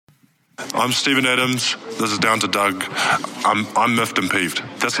I'm Stephen Adams. This is Down to Doug. I'm miffed and peeved.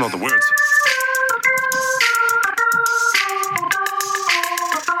 That's not the words.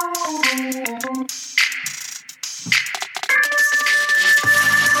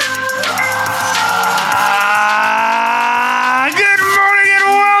 Good morning and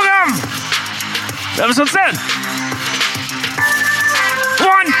welcome. Episode 7.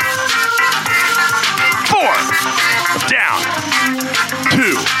 1, 4, down,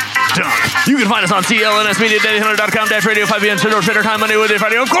 2. Dunk. You can find us on CLNS Media, DaddyHunter.com, Radio 5 p.m. Central Standard Time, Monday, Wednesday,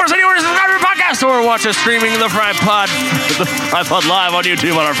 Friday. Of course, anywhere to subscribe to our podcast or watch us streaming the Fry Pod live on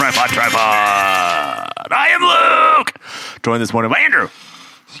YouTube on our Fry Pod tripod. I am Luke. Joined this morning by Andrew.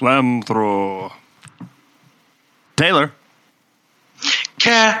 Slam through. Taylor.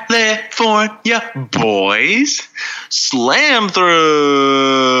 California boys. Slam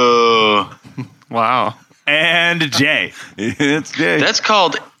through. Wow. And Jay. It's Jay. That's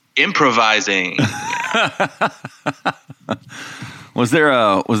called improvising. Was there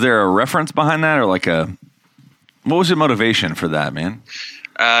a reference behind that, or like what was your motivation for that, man?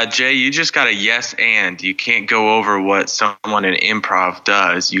 Jay, you just got a yes and. You can't go over what someone in improv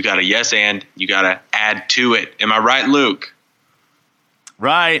does. You got a yes and. You got to add to it. Am I right, Luke?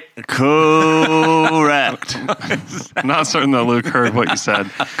 Right. Correct. I'm not certain that Luke heard what you said.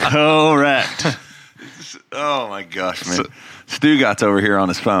 Correct. Oh my gosh, man. Stu got over here on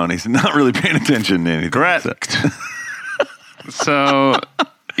his phone. He's not really paying attention to anything. Correct. So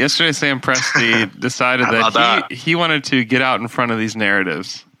yesterday, Sam Presti decided that he wanted to get out in front of these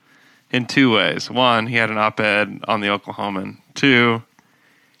narratives in two ways. One, he had an op-ed on the Oklahoman. Two,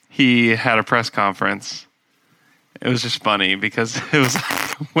 he had a press conference. It was just funny because it was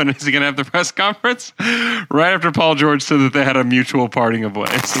like, when is he going to have the press conference? Right after Paul George said that they had a mutual parting of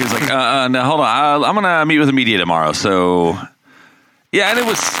ways. He was like, no, hold on. I'm going to meet with the media tomorrow. So, yeah, and it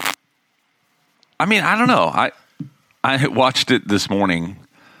was, I mean, I don't know. I watched it this morning,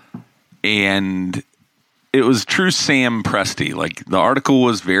 and it was true Sam Presti. Like, the article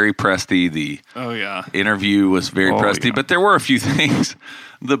was very Presti. The interview was very Presti. Yeah. But there were a few things.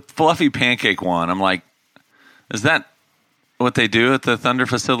 The fluffy pancake one, I'm like, is that what they do at the Thunder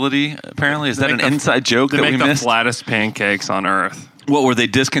facility? Apparently, is that an inside joke that we missed? They make the flattest pancakes on earth. What, were they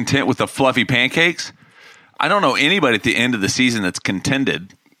discontent with the fluffy pancakes? I don't know anybody at the end of the season that's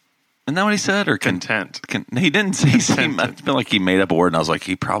contended. Isn't that what he said? Or content? He didn't say. I feel like he made up a word, and I was like,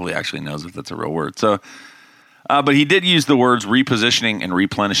 he probably actually knows if that's a real word. So, but he did use the words repositioning and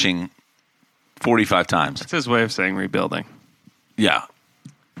replenishing 45 times. That's his way of saying rebuilding. Yeah.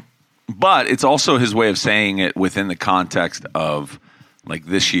 But it's also his way of saying it within the context of, like,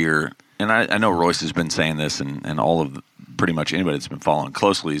 this year. And I know Royce has been saying this, and all of pretty much anybody that's been following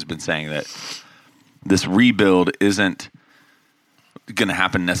closely has been saying that this rebuild isn't going to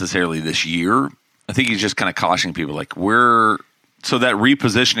happen necessarily this year. I think he's just kind of cautioning people, like, so that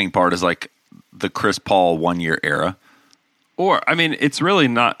repositioning part is like the Chris Paul 1 year era. Or, I mean, it's really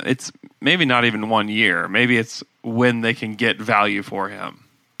not, it's maybe not even 1 year. Maybe it's when they can get value for him.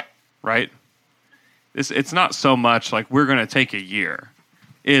 Right? It's not so much like we're going to take a year.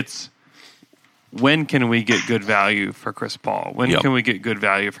 It's when can we get good value for Chris Paul? When can we get good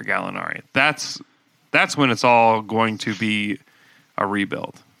value for Gallinari? That's when it's all going to be a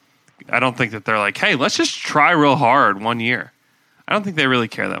rebuild. I don't think that they're like, hey, let's just try real hard 1 year. I don't think they really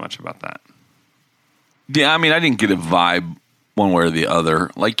care that much about that. Yeah, I mean, I didn't get a vibe one way or the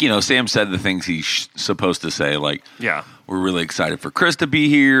other. Like, Sam said the things he's supposed to say, like, yeah, we're really excited for Chris to be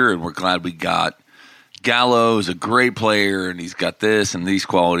here, and we're glad we got Gallo is a great player, and he's got this and these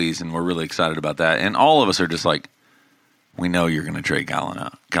qualities, and we're really excited about that. And all of us are just like, we know you're going to trade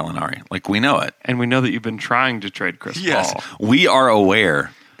Gallinari. Like, we know it. And we know that you've been trying to trade Chris Paul. We are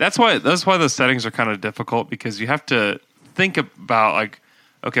aware. That's why the settings are kind of difficult, because you have to think about, like,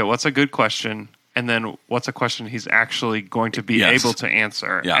 okay, what's a good question? And then what's a question he's actually going to be able to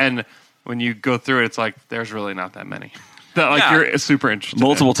answer? Yeah. And when you go through it, it's like, there's really not that many. That you're super interested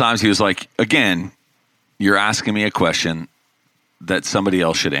Multiple times he was like, again, you're asking me a question that somebody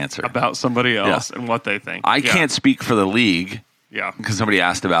else should answer. About somebody else and what they think. I can't speak for the league. Yeah. Because somebody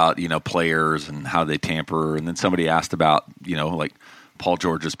asked about, players and how they tamper. And then somebody asked about, like Paul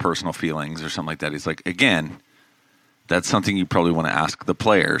George's personal feelings or something like that. He's like, again, that's something you probably want to ask the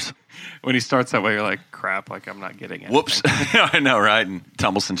players. When he starts that way, you're like, crap, like I'm not getting it. Whoops. I know, right? And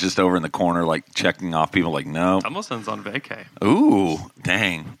Tumbleton's just over in the corner, like checking off people, like, no. Tumbleton's on vacay. Ooh,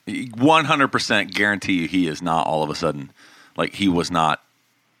 dang. 100% guarantee you he is not all of a sudden, like he was not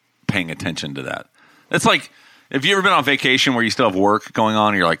paying attention to that. It's like, have you ever been on vacation where you still have work going on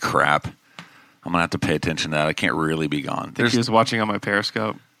and you're like, crap, I'm going to have to pay attention to that. I can't really be gone. He was watching on my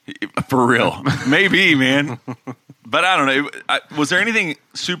Periscope. For real. Maybe, man. But I don't know. Was there anything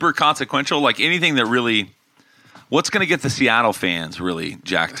super consequential? Like anything that really... What's going to get the Seattle fans really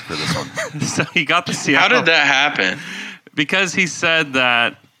jacked for this one? So he got the Seattle. How did that happen? Because he said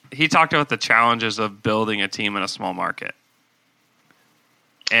that he talked about the challenges of building a team in a small market.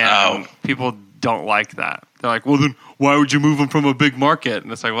 And people don't like that. They're like, well, then why would you move them from a big market?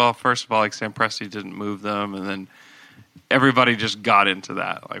 And it's like, well, first of all, like Sam Presti didn't move them. And then everybody just got into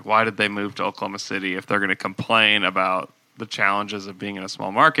that. Like, why did they move to Oklahoma City if they're going to complain about the challenges of being in a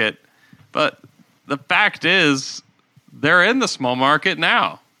small market? But the fact is, they're in the small market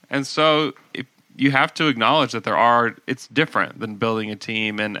now. And so you have to acknowledge that it's different than building a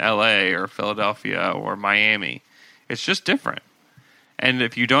team in LA or Philadelphia or Miami. It's just different. And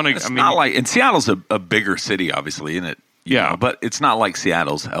if you don't, not like, and Seattle's a bigger city, obviously, isn't it? Yeah. But it's not like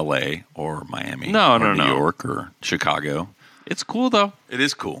Seattle's LA or Miami or New York or Chicago. It's cool, though. It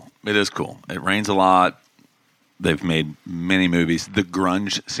is cool. It rains a lot. They've made many movies. The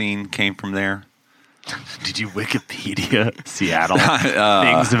grunge scene came from there. Did you Wikipedia Seattle?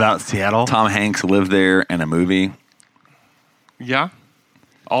 Things about Seattle? Tom Hanks lived there in a movie. Yeah.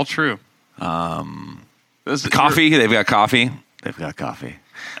 All true. Coffee. They've got coffee. They've got coffee.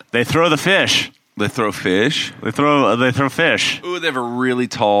 They throw the fish. They throw fish. They throw fish. Ooh, they have a really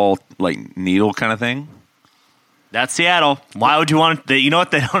tall, like, needle kind of thing. That's Seattle. Why would you want to? You know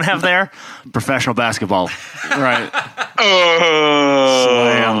what they don't have there? Professional basketball. Right.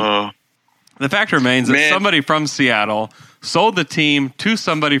 Oh. The fact remains that somebody from Seattle sold the team to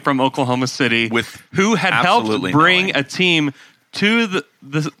somebody from Oklahoma City who had helped bring a team to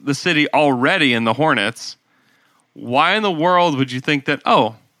the city already in the Hornets. Why in the world would you think that,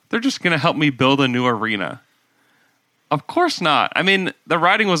 they're just going to help me build a new arena? Of course not. I mean, the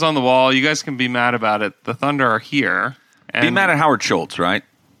writing was on the wall. You guys can be mad about it. The Thunder are here. Be mad at Howard Schultz, right?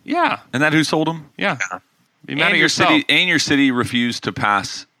 Yeah. Isn't that who sold him? Yeah. Be mad at yourself. Your city refused to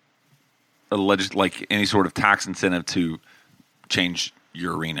pass any sort of tax incentive to change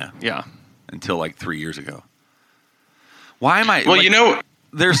your arena. Yeah. Until like 3 years ago. Why am I? Well,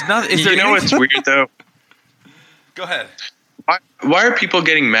 there's nothing. What's weird though? Go ahead. Why are people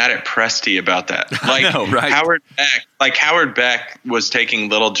getting mad at Presti about that? Like I know, right? Howard Beck was taking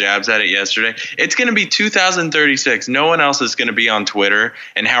little jabs at it yesterday. It's going to be 2036. No one else is going to be on Twitter,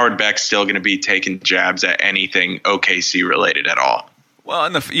 and Howard Beck's still going to be taking jabs at anything OKC related at all. Well,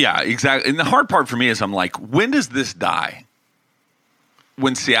 exactly. And the hard part for me is I'm like, when does this die?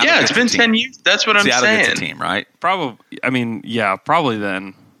 When Seattle? Yeah, it's been 10 years. That's what I'm saying. Seattle gets a team, right? Probably. I mean, yeah, probably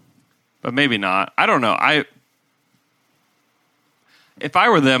then, but maybe not. I don't know. If I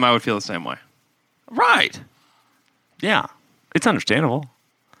were them, I would feel the same way. Right. Yeah. It's understandable.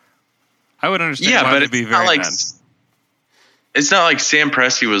 I would understand why but it'd be very mad. It's not like Sam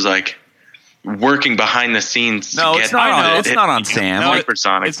Presti was like working behind the scenes. No, it's not. It's not on Sam.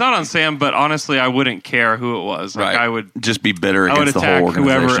 It's not on Sam. But honestly, I wouldn't care who it was. Like, right. I would just be bitter against the whole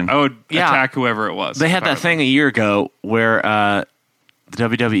organization. I would attack whoever it was. They had that thing a year ago where the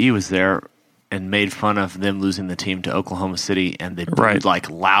WWE was there and made fun of them losing the team to Oklahoma City, and they booed like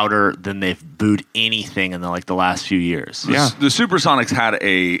louder than they've booed anything in the last few years. Yeah, the Supersonics had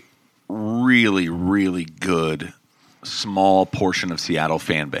a really, really good small portion of Seattle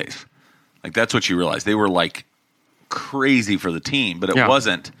fan base. Like that's what you realize. They were like crazy for the team, but it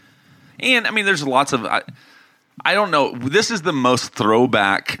wasn't. And I mean, there's lots of I don't know. This is the most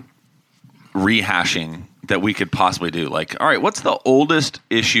throwback rehashing that we could possibly do. Like, all right, what's the oldest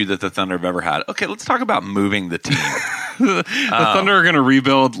issue that the Thunder have ever had? Okay, let's talk about moving the team. The Thunder are going to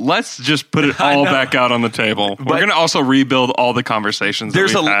rebuild. Let's just put it all back out on the table. We're going to also rebuild all the conversations that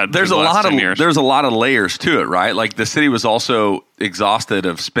we've had. There's a lot of layers to it, right? Like the city was also exhausted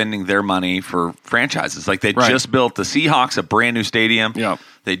of spending their money for franchises. Like they just built the Seahawks a brand new stadium. Yep.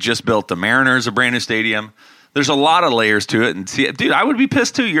 They just built the Mariners a brand new stadium. There's a lot of layers to it, and dude, I would be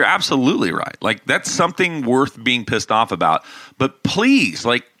pissed too. You're absolutely right. Like that's something worth being pissed off about. But please,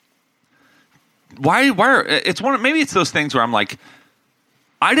 like, why? It's maybe it's those things where I'm like,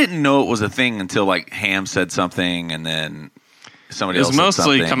 I didn't know it was a thing until like Ham said something, and then somebody else. It's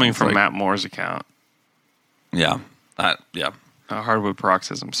mostly coming from like, Matt Moore's account. Yeah, hardwood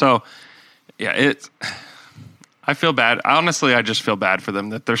paroxysm. So, yeah, I feel bad. Honestly, I just feel bad for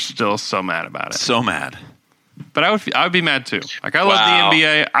them that they're still so mad about it. So mad. But I would be mad too. Like I love the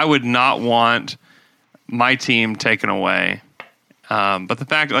NBA. I would not want my team taken away. But the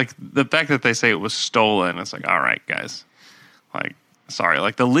fact that they say it was stolen, it's like, all right, guys. Like, sorry.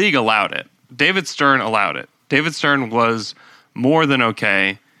 Like the league allowed it. David Stern allowed it. David Stern was more than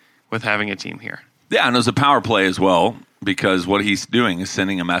okay with having a team here. Yeah, and it was a power play as well. because what he's doing is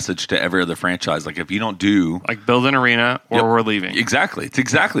sending a message to every other franchise. Like, if you don't do Like, build an arena or Yep. we're leaving. exactly, it's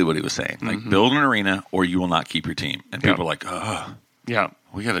exactly what he was saying. Like, build an arena or you will not keep your team. And people are like, oh, Yeah.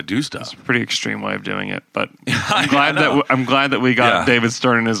 we got to do stuff. Pretty extreme way of doing it, but I I'm know. glad that we got Yeah. David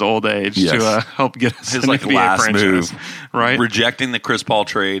Stern in his old age Yes. to help get us His an like NBA last franchise. move, Right? Rejecting the Chris Paul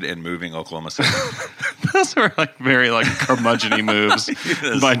trade and moving Oklahoma City. Those are like very like curmudgeon-y moves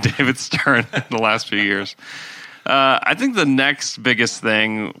by David Stern in the last few years. I think the next biggest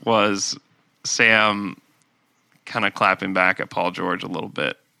thing was Sam kind of clapping back at Paul George a little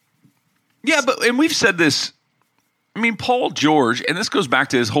bit. Yeah, and we've said this. I mean, Paul George, and this goes back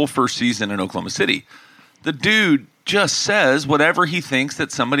to his whole first season in Oklahoma City. The dude just says whatever he thinks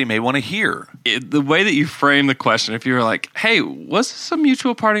that somebody may want to hear. The way that you frame the question, if you were like, hey, was this a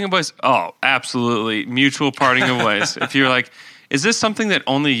mutual parting of ways? Oh, absolutely. Mutual parting of ways. If you're like, is this something that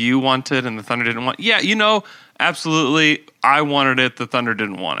only you wanted and the Thunder didn't want? Yeah, absolutely. I wanted it. The Thunder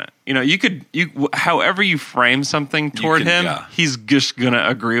didn't want it. However you frame something toward him, yeah. he's just going to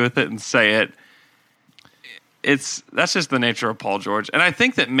agree with it and say it. That's just the nature of Paul George. And I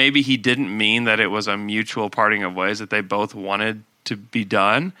think that maybe he didn't mean that it was a mutual parting of ways, that they both wanted to be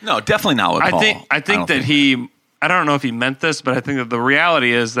done. No, definitely not with Paul. I think that I don't know if he meant this, but I think that the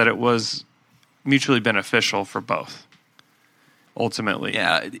reality is that it was mutually beneficial for both. Ultimately.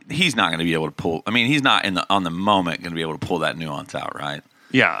 Yeah, he's not going to be able to pull. I mean, he's not on the moment going to be able to pull that nuance out, right?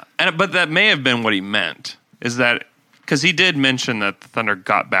 Yeah. But that may have been what he meant, is that because he did mention that the Thunder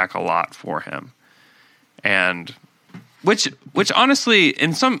got back a lot for him. And which honestly,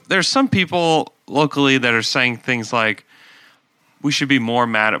 there's some people locally that are saying things like we should be more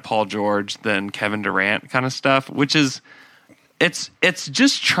mad at Paul George than Kevin Durant kind of stuff, which is it's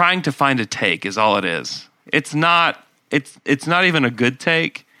just trying to find a take is all it is. It's not even a good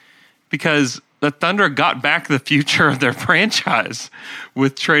take, because the Thunder got back the future of their franchise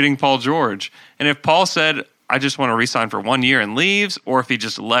with trading Paul George. And if Paul said, I just want to re-sign for 1 year and leaves, or if he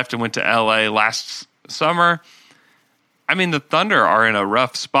just left and went to LA last summer, I mean, the Thunder are in a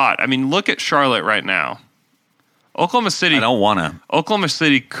rough spot. I mean, look at Charlotte right now. Oklahoma City. I don't want to. Oklahoma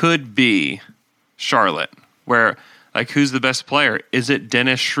City could be Charlotte, where, like, who's the best player? Is it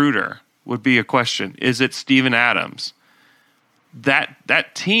Dennis Schroeder? Would be a question. Is it Steven Adams?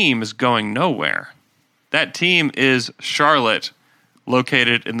 That team is going nowhere. That team is Charlotte,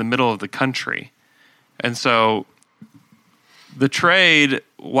 located in the middle of the country. And so the trade,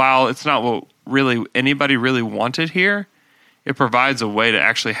 while it's not what really anybody really wanted here, it provides a way to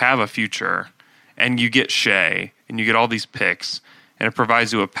actually have a future, and you get Shea and you get all these picks, and it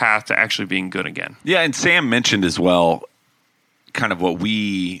provides you a path to actually being good again. Yeah, and Sam mentioned as well kind of what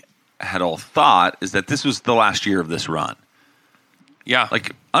we had all thought is that this was the last year of this run. Yeah.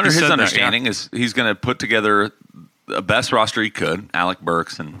 Like, under He his said that, understanding is he's going to put together the best roster he could. Alec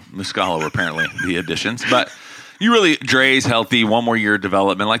Burks and Muscala were apparently the additions. But you really, Dre's healthy, 1 more year of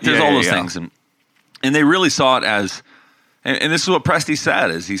development. Like, there's all those things. And they really saw it as, and this is what Presti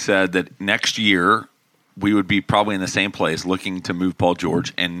said, is he said that next year we would be probably in the same place looking to move Paul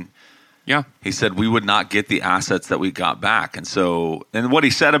George. And he said we would not get the assets that we got back. And so, and what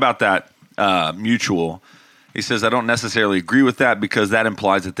he said about that mutual, he says, I don't necessarily agree with that because that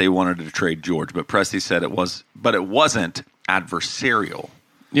implies that they wanted to trade George. But Presti said it wasn't adversarial.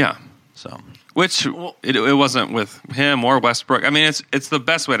 Yeah. So, which it wasn't with him or Westbrook. I mean, it's the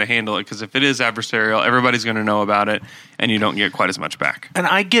best way to handle it, because if it is adversarial, everybody's going to know about it, and you don't get quite as much back. And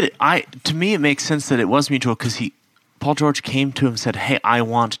I get it. To me, it makes sense that it was mutual, because Paul George came to him and said, "Hey, I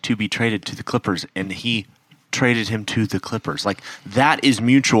want to be traded to the Clippers," and he traded him to the Clippers. Like, that is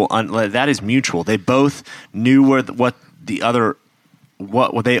mutual. That is mutual. They both knew what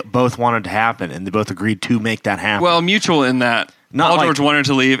they both wanted to happen, and they both agreed to make that happen. Well, mutual in that Not Paul like- George wanted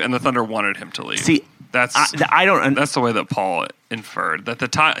to leave, and the Thunder wanted him to leave. See, that's I don't. That's the way that Paul inferred that the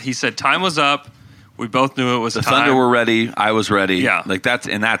time. He said time was up. We both knew it was the time. Thunder were ready. I was ready. Yeah. Like, that's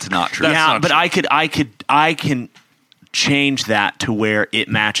not true. That's yeah, not but true. I can change that to where it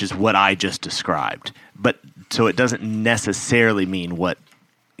matches what I just described. But so it doesn't necessarily mean what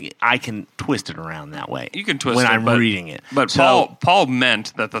I can twist it around that way. You can twist when it, I'm reading it. But so, Paul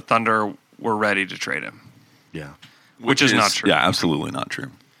meant that the Thunder were ready to trade him, yeah, which is not true. Yeah, absolutely not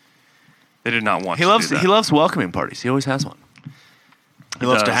true. They did not want. he to loves do that. he loves welcoming parties. He always has one. He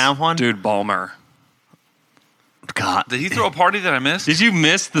loves to does. have one. Dude, Ballmer. God, Did he throw a party that I missed? Did you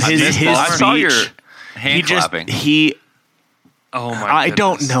miss the his Ballmer? I saw your speech, hand clapping. Oh my! I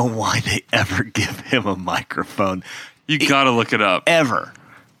don't goodness. know why they ever give him a microphone. You got to look it up. Ever.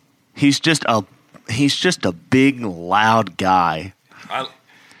 He's just a big, loud guy.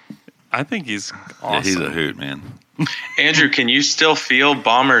 I think he's Yeah, awesome. he's a hoot, man. Andrew, can you still feel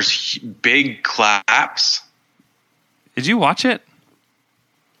Ballmer's big claps? Did you watch it?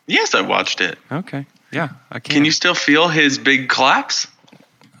 Yes, I watched it. Okay. Yeah, I can. Can you still feel his big claps?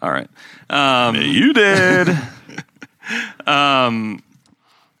 All right. You did.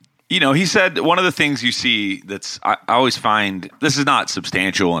 He said one of the things you see that's I always find, this is not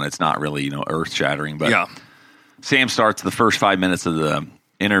substantial and it's not really, earth shattering, but Yeah. Sam starts the first 5 minutes of the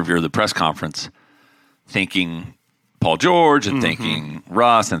interview or the press conference thanking Paul George and thanking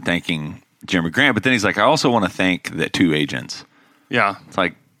Russ and thanking Jeremy Grant. But then he's like, I also want to thank the 2 agents. Yeah. It's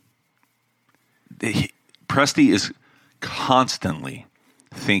like Presti is constantly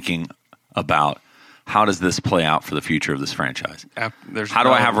thinking about how does this play out for the future of this franchise? There's How do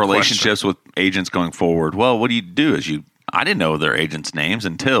no I have relationships question. with agents going forward? Well, what do you do? I didn't know their agents' names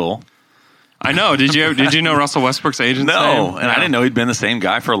until I know. Did you know Russell Westbrook's agent's name? and I didn't know he'd been the same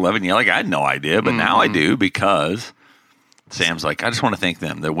guy for 11 years. Like I had no idea, but now I do because Sam's like, I just want to thank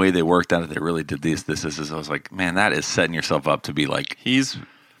them. The way they worked at it, they really did this. I was like, man, that is setting yourself up to be like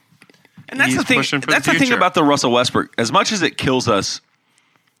And that's the thing. That's the thing about the Russell Westbrook. As much as it kills us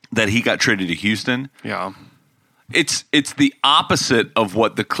that he got traded to Houston, Yeah. it's the opposite of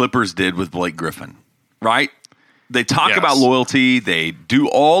what the Clippers did with Blake Griffin, right? They talk about loyalty. They do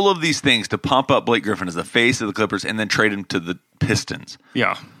all of these things to pump up Blake Griffin as the face of the Clippers, and then trade him to the Pistons.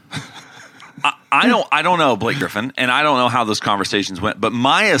 Yeah. I don't know Blake Griffin, and I don't know how those conversations went. But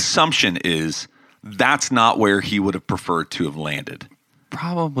my assumption is that's not where he would have preferred to have landed.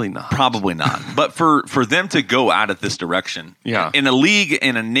 Probably not. Probably not. But for them to go out at this direction, Yeah. in a league,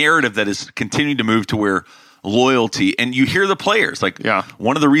 in a narrative that is continuing to move to where loyalty, and you hear the players, like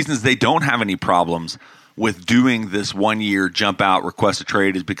one of the reasons they don't have any problems with doing this 1 year jump out request a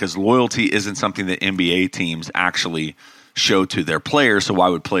trade is because loyalty isn't something that NBA teams actually show to their players. So why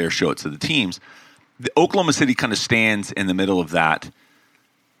would players show it to the teams? The Oklahoma City kind of stands in the middle of that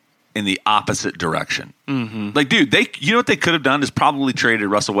in the opposite direction. Mm-hmm. Like, dude, you know what they could have done is probably traded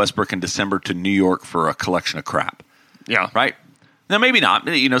Russell Westbrook in December to New York for a collection of crap. Yeah. Right? Now, maybe not.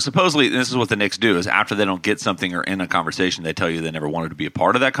 Supposedly this is what the Knicks do is after they don't get something or in a conversation, they tell you they never wanted to be a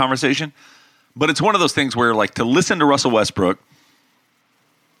part of that conversation. But it's one of those things where, like, to listen to Russell Westbrook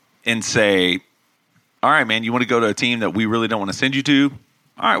and say, all right, man, you want to go to a team that we really don't want to send you to?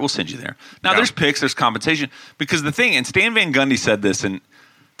 All right, we'll send you there. Now, there's picks, there's compensation. Because the thing, and Stan Van Gundy said this in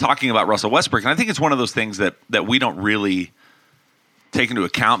talking about Russell Westbrook, and I think it's one of those things that we don't really take into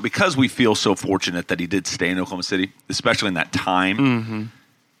account because we feel so fortunate that he did stay in Oklahoma City, especially in that time. Mm-hmm.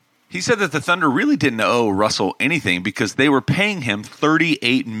 He said that the Thunder really didn't owe Russell anything because they were paying him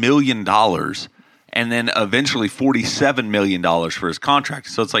 $38 million and then eventually $47 million for his contract.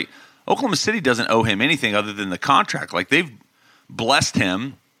 So it's like Oklahoma City doesn't owe him anything other than the contract. Like they've blessed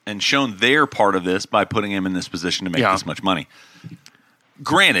him and shown their part of this by putting him in this position to make this much money.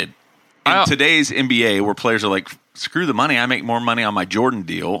 Granted, in today's NBA where players are like, screw the money, I make more money on my Jordan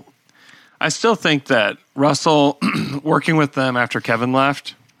deal. I still think that Russell working with them after Kevin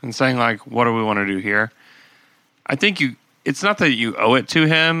left and saying, like, what do we want to do here? I think it's not that you owe it to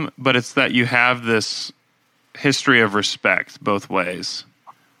him, but it's that you have this history of respect both ways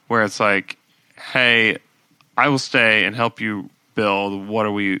where it's like, hey, I will stay and help you build.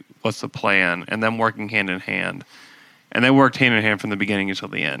 What's the plan? And them working hand in hand. And they worked hand in hand from the beginning until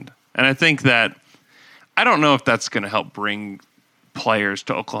the end. And I think that, I don't know if that's going to help bring players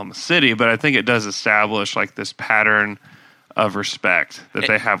to Oklahoma City, but I think it does establish like this pattern of respect that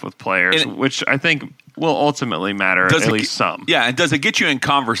they have with players, which I think will ultimately matter at least some. Yeah, and does it get you in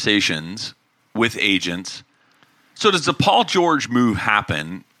conversations with agents? So does the Paul George move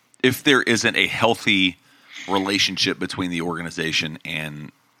happen if there isn't a healthy relationship between the organization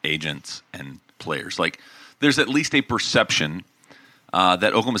and agents and players? Like, there's at least a perception that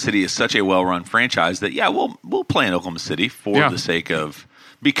Oklahoma City is such a well-run franchise that, we'll play in Oklahoma City for the sake of,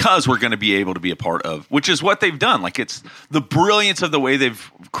 because we're going to be able to be a part of, which is what they've done. Like, it's the brilliance of the way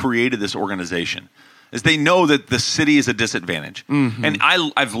they've created this organization is they know that the city is a disadvantage. Mm-hmm. And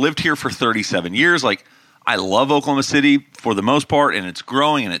I've lived here for 37 years. Like, I love Oklahoma City for the most part, and it's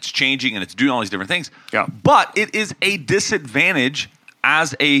growing and it's changing and it's doing all these different things. Yeah. But it is a disadvantage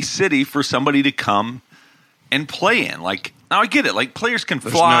as a city for somebody to come and play in. Like, now I get it. Like, players can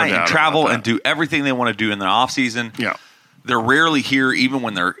fly and travel and do everything they want to do in the off season. Yeah. They're rarely here even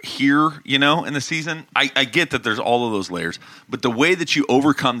when they're here, in the season. I get that there's all of those layers. But the way that you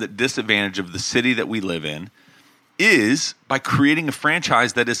overcome the disadvantage of the city that we live in is by creating a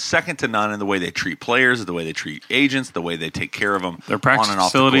franchise that is second to none in the way they treat players, the way they treat agents, the way they take care of them. Their practice on and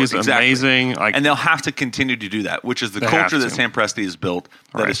off the court. facilities amazing. And they'll have to continue to do that, which is the culture that Sam Presti has built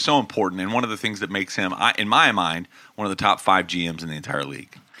that is so important. And one of the things that makes him, in my mind, one of the top 5 GMs in the entire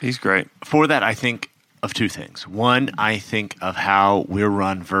league. He's great. For that, I think of 2 things. One, I think of how we're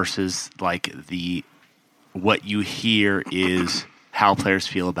run versus like what you hear is how players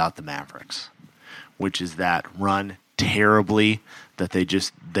feel about the Mavericks, which is that run terribly, that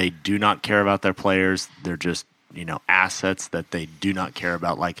they do not care about their players. They're just, assets that they do not care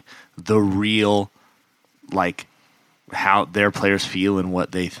about, like the real, like how their players feel and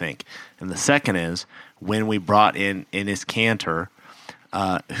what they think. And the second is when we brought in Enes Kanter,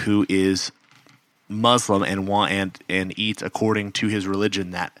 who is Muslim and eats according to his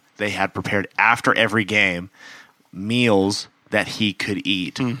religion, that they had prepared after every game meals that he could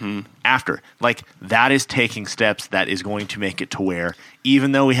eat after. Like, that is taking steps that is going to make it to where,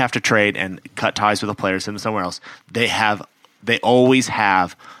 even though we have to trade and cut ties with the players and somewhere else, they always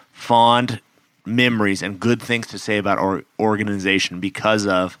have fond memories and good things to say about our organization because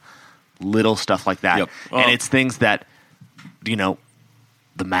of little stuff like that. Yep. And it's things that,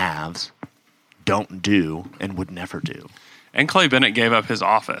 the Mavs don't do and would never do. And Clay Bennett gave up his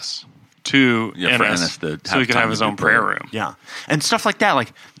office to Ennis so he could have his own prayer room. Yeah. And stuff like that.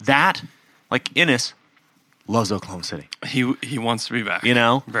 Like that, like Ennis loves Oklahoma City. He wants to be back.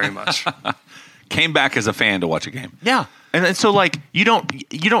 Very much. Came back as a fan to watch a game. Yeah. And so like you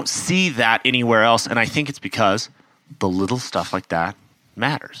don't see that anywhere else, and I think it's because the little stuff like that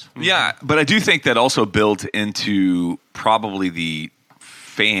matters. Yeah, but I do think that also builds into probably the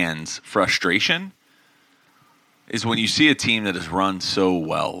fans' frustration is when you see a team that has run so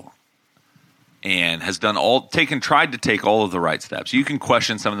well and has tried to take all of the right steps. You can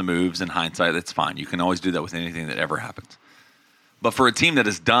question some of the moves in hindsight. That's fine. You can always do that with anything that ever happens. But for a team that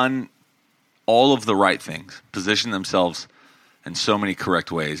has done all of the right things, position themselves in so many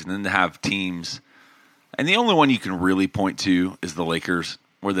correct ways, and then to have teams, and the only one you can really point to is the Lakers,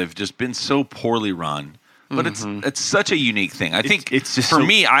 where they've just been so poorly run. But it's such a unique thing. I think it's just for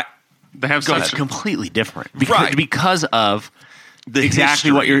me, they have such completely different because of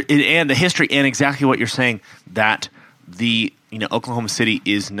exactly what you're and the history and exactly what you're saying, that the Oklahoma City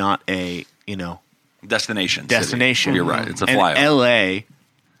is not a destination. City. You're right. It's a flyover. LA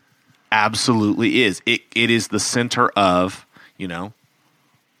absolutely is. It is the center of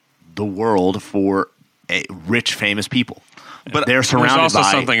the world for rich, famous people. But they're surrounded there's also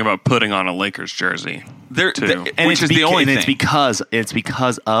by something about putting on a Lakers jersey. Which is the only thing. It's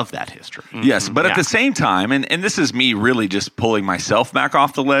because of that history. Yes, but at the same time, and this is me really just pulling myself back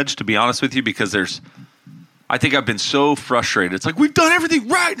off the ledge, to be honest with you, because I think I've been so frustrated. It's like, we've done everything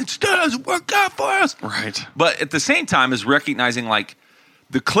right, and it still hasn't worked out for us. Right. But at the same time is recognizing, like,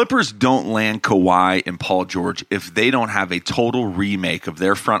 the Clippers don't land Kawhi and Paul George if they don't have a total remake of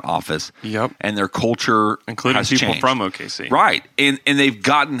their front office and their culture, including people changed. from OKC. Right. And they've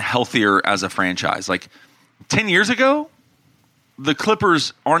gotten healthier as a franchise. Like 10 years ago, the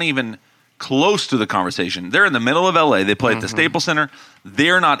Clippers aren't even close to the conversation. They're in the middle of LA. They play at the Staples Center.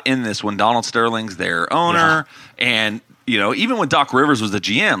 They're not in this when Donald Sterling's their owner. Yeah. And, even when Doc Rivers was the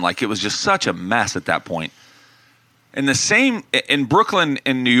GM, like, it was just such a mess at that point. And the same in Brooklyn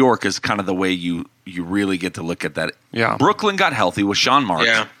and New York is kind of the way you really get to look at that. Yeah. Brooklyn got healthy with Sean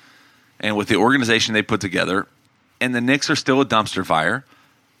Marks and with the organization they put together, and the Knicks are still a dumpster fire.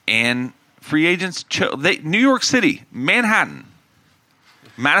 And free agents, New York City, Manhattan,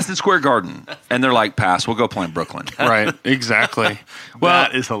 Madison Square Garden, and they're like, pass, we'll go play in Brooklyn. Right, exactly. Well,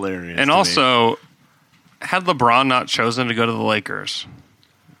 that is hilarious. And also, had LeBron not chosen to go to the Lakers,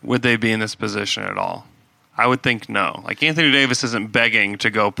 would they be in this position at all? I would think no. Like, Anthony Davis isn't begging to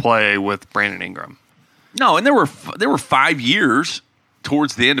go play with Brandon Ingram. No, and there were 5 years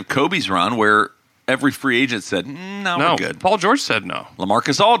towards the end of Kobe's run where every free agent said, no, we're good. Paul George said no.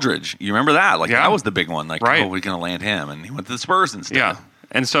 LaMarcus Aldridge, you remember that? Like, that was the big one. Like, right. We're going to land him, and he went to the Spurs instead. Yeah,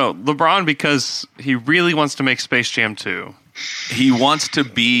 and so LeBron, because he really wants to make Space Jam 2, he wants to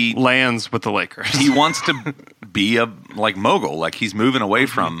be lands with the Lakers. He wants to be a mogul. Like, he's moving away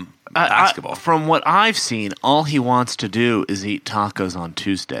from basketball. From what I've seen, all he wants to do is eat tacos on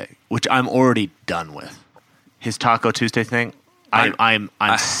Tuesday, which I'm already done with. His Taco Tuesday thing, I'm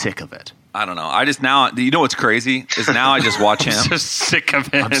sick of it. I don't know. I just now, you know what's crazy is now I just watch him. Just sick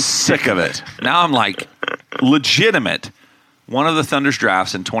of it. I'm sick of it. Now I'm like, legitimate. One of the Thunder's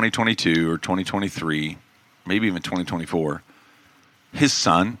drafts in 2022 or 2023, maybe even 2024, his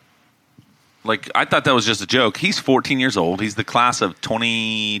son Like, I thought that was just a joke. He's 14 years old. He's the class of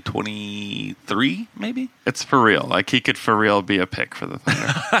 2023, maybe? It's for real. Like, he could for real be a pick for the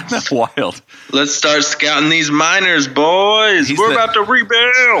Thunder. That's wild. Let's start scouting these minors, boys. We're about to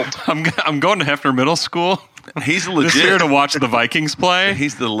rebuild. I'm going to Hefner Middle School He's this year legit. to watch the Vikings play.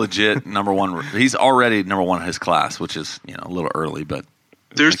 He's the legit number one. He's already number one in his class, which is, a little early, but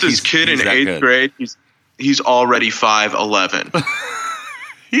There's like, this kid in he's that 8th good. grade. He's already 5'11".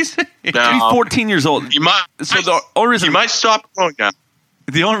 He's He's 14 years old. You might. So the only reason You might stop growing up.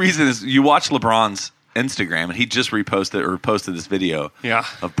 The only reason is you watch LeBron's Instagram, and he just posted this video Yeah.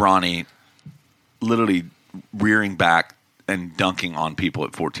 of Bronny literally rearing back and dunking on people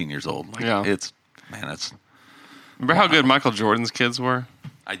at 14 years old. Like, Yeah. that's Remember how good Michael Jordan's kids were?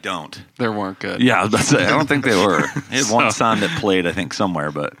 I don't. They weren't good. Yeah, I was about to say, I don't think they were. He had one So- son that played, I think,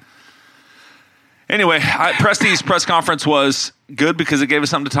 somewhere, but anyway, Presti's press conference was good because it gave us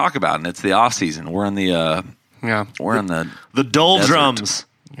something to talk about, and it's the off season. We're in the The doldrums.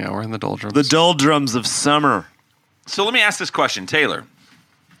 Yeah, we're in the doldrums. The doldrums of summer. So let me ask this question, Taylor.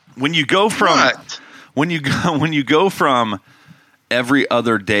 When you go from What? when you go from every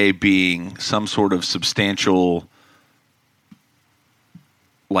other day being some sort of substantial,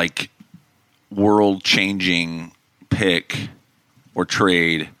 like, world-changing pick or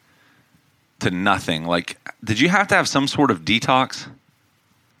trade to nothing, like, did you have to have some sort of detox?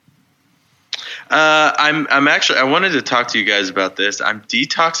 I'm actually. I wanted to talk to you guys about this. I'm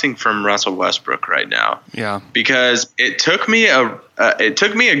detoxing from Russell Westbrook right now. Yeah. Because it took me a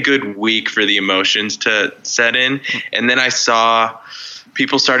good week for the emotions to set in, and then I saw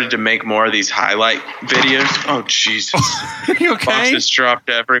people started to make more of these highlight videos. Oh Jesus! Are you okay? Boxes dropped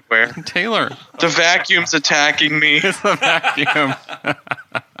everywhere. Taylor. The vacuum's attacking me. It's the vacuum.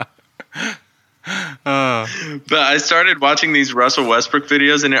 But I started watching these Russell Westbrook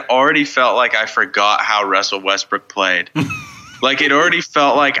videos, and it already felt like I forgot how Russell Westbrook played. Like, it already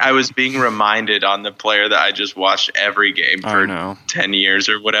felt like I was being reminded on the player that I just watched every game I for know. 10 years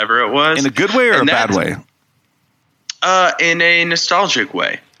or whatever it was. In a good way or And a bad way? In a nostalgic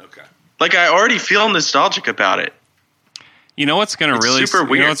way. Okay. Like, I already feel nostalgic about it. You know what's going to It's really super You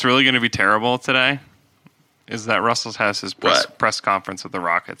know weird. what's really going to be terrible today is that Russell has his What? press conference with the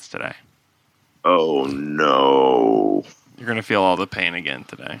Rockets today. Oh, no. You're going to feel all the pain again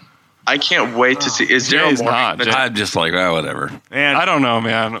today. I can't wait to see. Is Jay's Daryl not. Morey? Jay- I'm just like, whatever. And I don't know,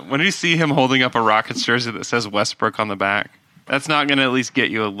 man. When you see him holding up a Rockets jersey that says Westbrook on the back, that's not going to at least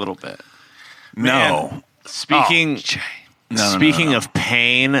get you a little bit. No. speaking Oh, speaking of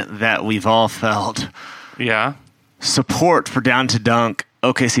pain that we've all felt, Yeah. support for Down to Dunk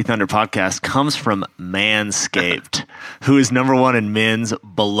OKC Thunder podcast comes from Manscaped, who is #1 in men's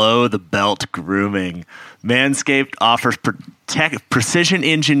below the belt grooming. Manscaped offers precision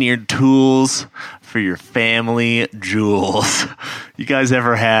engineered tools for your family jewels. You guys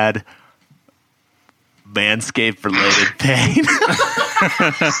ever had Manscaped related pain?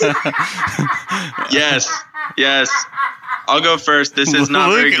 Yes. I'll go first. This is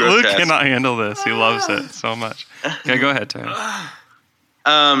not very Luke grotesque. cannot handle this. He loves it so much. Okay, go ahead, Taylor.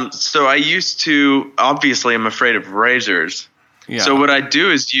 So I used to, obviously I'm afraid of razors. Yeah. So what I'd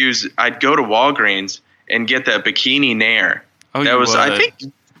do is I'd go to Walgreens and get that Bikini Nair. Oh, that you was,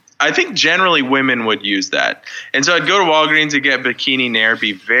 would. I think generally women would use that. And so I'd go to Walgreens and get Bikini Nair,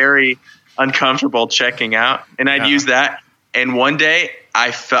 be very uncomfortable checking out. And I'd Yeah. use that. And one day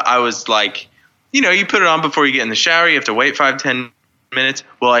I was like, you put it on before you get in the shower. You have to wait 5-10 minutes.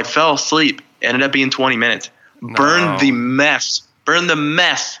 Well, I fell asleep. Ended up being 20 minutes. Burned the mess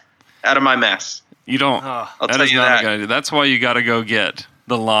out of my mess. You don't. I'll that tell is you not that. a good idea. That's why you got to go get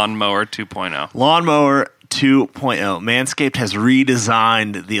the Lawnmower 2.0. Lawnmower 2.0. Manscaped has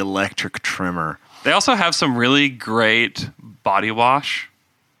redesigned the electric trimmer. They also have some really great body wash,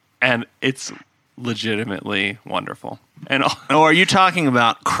 and it's legitimately wonderful. And Oh, are you talking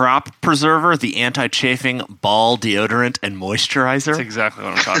about Crop Preserver, the anti-chafing ball deodorant and moisturizer? that's exactly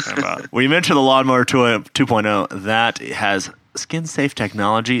what I'm talking about. When you mention the Lawnmower 2.0, that has skin-safe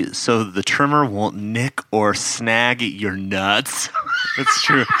technology so the trimmer won't nick or snag your nuts. It's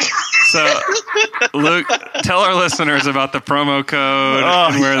true. So, Luke, tell our listeners about the promo code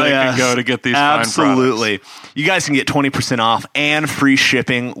and where they can go to get these fine Absolutely. You guys can get 20% off and free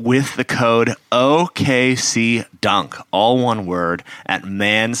shipping with the code OKCDunk, all one word, at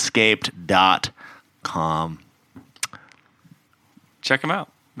manscaped.com. Check them out.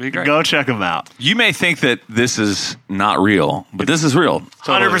 Be great. Go check them out. You may think that this is not real, but this is real.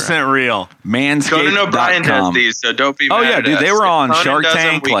 100% real. Manscaped.com. Conan O'Brien has these, so don't be mad yeah, at dude, us. they were If on Conan Shark does them,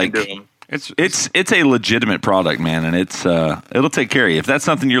 Tank, we can like- do them. It's It's a legitimate product, man, and it's it'll take care of you. If that's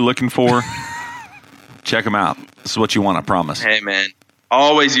something you're looking for, Check them out. This is what you want, I promise. Hey, man.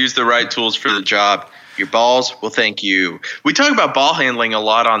 Always use the right tools for the job. Your balls will thank you. We talk about ball handling a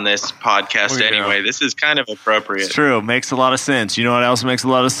lot on this podcast anyway. This is kind of appropriate. It's true. Makes a lot of sense. You know what else makes a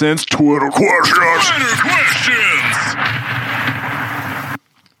lot of sense? Twitter questions.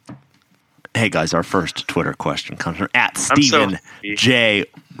 Hey, guys, our first Twitter question comes from @Stephen J.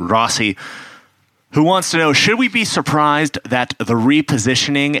 Rossi, who wants to know, should we be surprised that the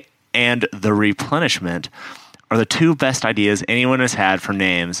repositioning and the replenishment are the two best ideas anyone has had for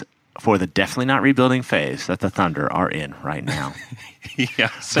names for the definitely not rebuilding phase that the Thunder are in right now? Yeah.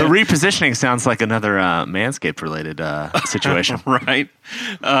 The repositioning sounds like another Manscaped-related situation. Right.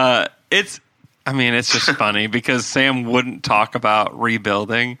 It's just funny because Sam wouldn't talk about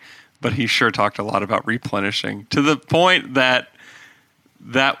rebuilding, but he sure talked a lot about replenishing, to the point that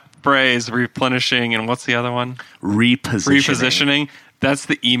phrase, replenishing, and what's the other one? Repositioning. That's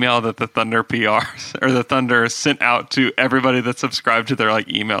the email that the Thunder PRs or the Thunder sent out to everybody that subscribed to their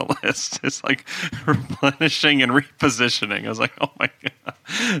email list. It's like replenishing and repositioning. I was like, oh my God.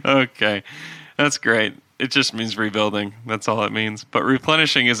 Okay. That's great. It just means rebuilding. That's all it means. But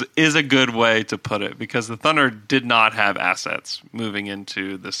replenishing is a good way to put it, because the Thunder did not have assets moving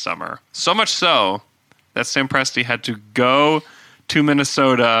into this summer. So much so that Sam Presti had to go to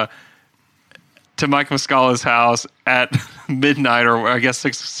Minnesota to Mike Muscala's house at midnight, or I guess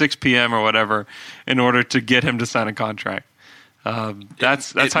 6 p.m. or whatever, in order to get him to sign a contract.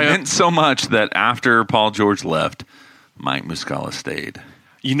 That's it how meant so much that after Paul George left, Mike Muscala stayed.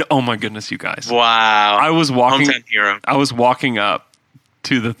 Oh my goodness, you guys! Wow, I was walking. Hometown hero. I was walking up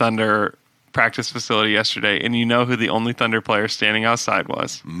to the Thunder practice facility yesterday, and you know who the only Thunder player standing outside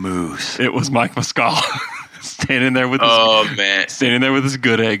was? Moose. It was Mike Muscala, standing there with his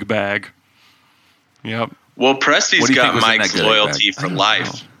good egg bag. Yep. Well, Presti's got Mike's loyalty for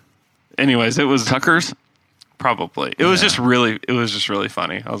life. Anyways, it was Tucker's. Probably. It was just really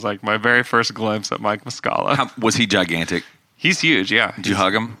funny. I was like, my very first glimpse at Mike Muscala. Was he gigantic? He's huge, yeah. Did you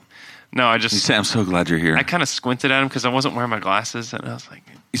hug him? No, You said, I'm so glad you're here. I kind of squinted at him because I wasn't wearing my glasses, and I was like,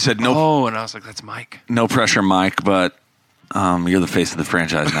 you said no. Oh, and I was like, that's Mike. No pressure, Mike, but you're the face of the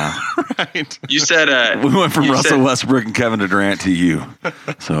franchise now. Right. You said we went from Russell Westbrook and Kevin Durant to you,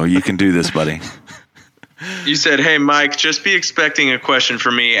 so you can do this, buddy. You said, hey, Mike, just be expecting a question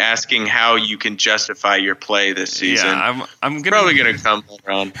from me asking how you can justify your play this season. Yeah, I'm probably going to come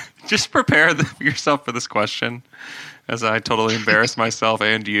around. Just prepare yourself for this question, as I totally embarrass myself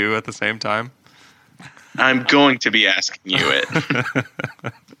and you at the same time. I'm going to be asking you it.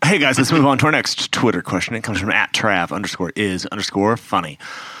 Hey, guys, let's move on to our next Twitter question. It comes from @Trav_is_funny,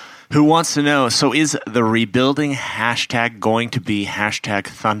 who wants to know, so is the rebuilding hashtag going to be hashtag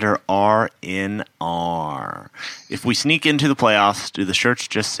Thunder RNR? If we sneak into the playoffs, do the shirts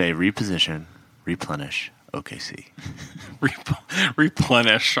just say reposition, replenish, OKC?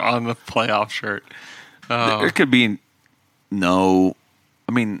 Replenish on the playoff shirt. There could be no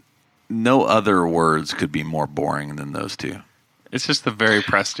other words could be more boring than those two. It's just a very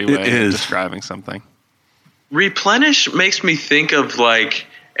Presti way of describing something. Replenish makes me think of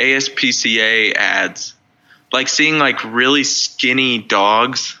ASPCA ads, seeing really skinny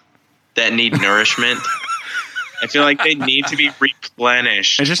dogs that need nourishment. I feel like they need to be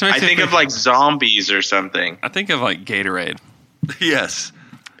replenished. It just makes I think of zombies or something. I think of Gatorade. Yes.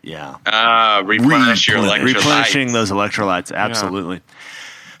 Yeah. Replenish your electrolytes. Replenishing those electrolytes, absolutely. Yeah.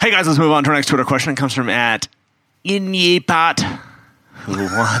 Hey guys, let's move on to our next Twitter question. It comes from @Inyepot, who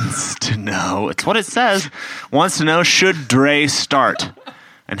wants to know, it's what it says, wants to know, should Dre start?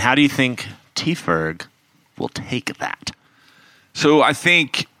 And how do you think T-Ferg will take that? So I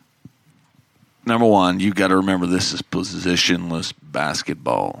think, number one, you got to remember this is positionless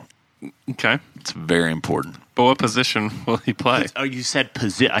basketball. Okay. It's very important. But what position will he play? Oh, you said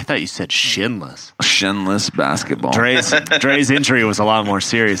I thought you said shinless. Shinless basketball. Dre's injury was a lot more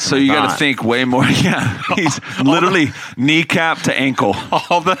serious. So you got to think way more. Yeah, he's literally kneecap to ankle.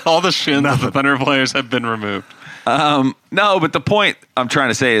 All the shins of the Thunder players have been removed. No, but the point I'm trying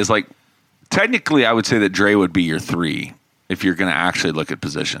to say is technically I would say that Dre would be your 3 if you're going to actually look at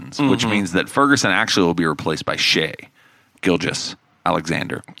positions, which means that Ferguson actually will be replaced by Shea Gilgeous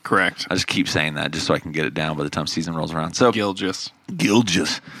Alexander. Correct. I just keep saying that just so I can get it down by the time season rolls around. So Gilgeous.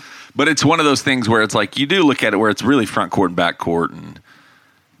 But it's one of those things where it's you do look at it where it's really front court and back court, and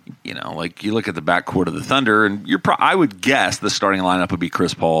you look at the back court of the Thunder, and I would guess the starting lineup would be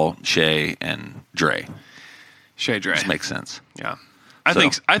Chris Paul, Shea, and Dre. Shea Dre. This makes sense. Yeah. I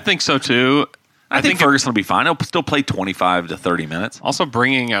think so too. I think Ferguson will be fine. He'll still play 25 to 30 minutes. Also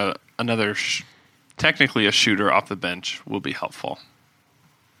bringing another technically a shooter off the bench will be helpful.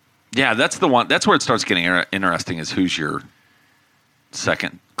 Yeah, that's the one. That's where it starts getting interesting. Is who's your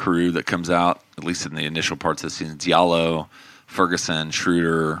second crew that comes out, at least in the initial parts of the season. Diallo, Ferguson,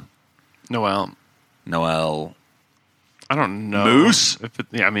 Schroeder, Noel. I don't know. Moose?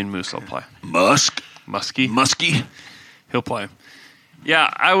 Moose will play. Muskie. He'll play. Yeah,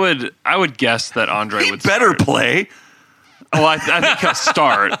 I would guess that Andre would better start. play. Well,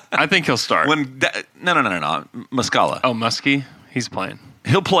 I think he'll start. No. Muscala. Oh, Muskie? He's playing.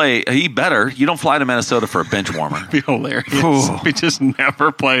 He'll play. He better. You don't fly to Minnesota for a bench warmer. It'd be hilarious. We just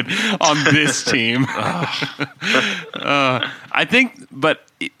never played on this team. I think, but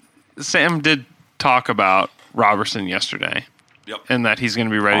Sam did talk about Robertson yesterday. Yep. And that he's going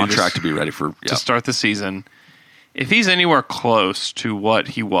to be ready on track to be ready to start the season. If he's anywhere close to what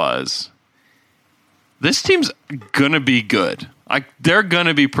he was, this team's going to be good. Like, they're going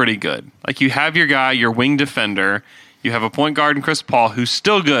to be pretty good. Like, you have your guy, your wing defender. You have a point guard in Chris Paul, who's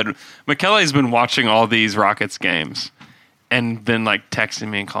still good. Michele's been watching all these Rockets games and been, like, texting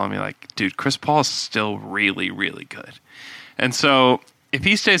me and calling me, like, dude, Chris Paul is still really, really good. And so if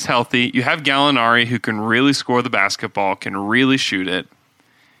he stays healthy, you have Gallinari, who can really score the basketball, can really shoot it.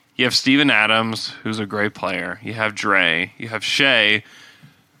 You have Steven Adams, who's a great player. You have Dre. You have Shea.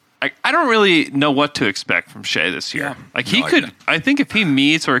 I don't really know what to expect from Shea this year. I think if he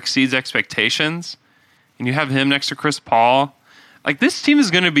meets or exceeds expectations, and you have him next to Chris Paul, like, this team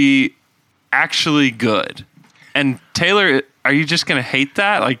is going to be actually good. And Taylor, are you just going to hate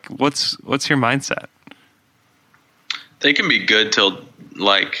that? Like, what's your mindset? They can be good till,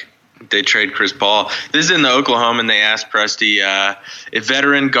 like, they trade Chris Paul. This is in the Oklahoma, and they asked Presti if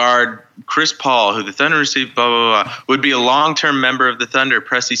veteran guard Chris Paul, who the Thunder received, blah, blah, blah, would be a long-term member of the Thunder.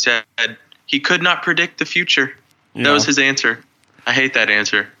 Presti said he could not predict the future. Yeah. That was his answer. I hate that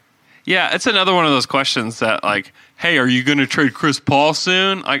answer. Yeah, it's another one of those questions that, like, hey, are you going to trade Chris Paul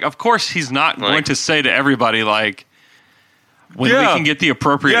soon? Like, of course he's not going to say to everybody, like, when we can get the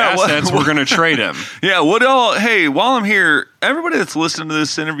appropriate assets, we're going to trade him. Yeah, hey, while I'm here, everybody that's listening to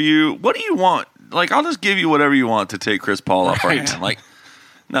this interview, what do you want? Like, I'll just give you whatever you want to take Chris Paul off our hand. Like,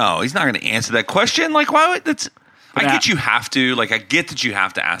 no, he's not going to answer that question. Like, why would I get you have to. Like, I get that you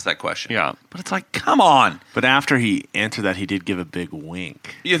have to ask that question. Yeah. But it's like, come on. But after he answered that, he did give a big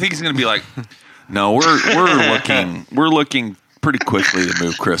wink. You think he's going to be like, no, we're looking pretty quickly to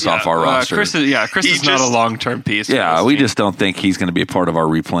move Chris off our roster. Chris is not a long-term piece. Yeah, we just don't think he's going to be a part of our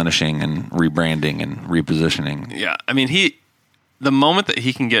replenishing and rebranding and repositioning. Yeah, I mean, the moment that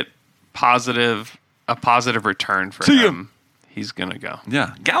he can get a positive return for him, he's going to go.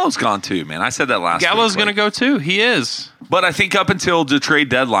 Yeah, Gallo's gone too, man. I said that last week. Gallo's going to go too. He is. But I think up until the trade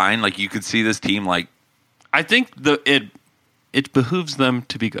deadline, like, you could see this team, like, I think it behooves them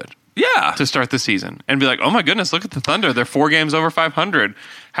to be good. Yeah. To start the season and be like, oh my goodness, look at the Thunder. They're 4 games over 500.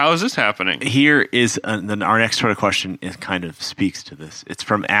 How is this happening? Here is then our next sort of question is kind of speaks to this. It's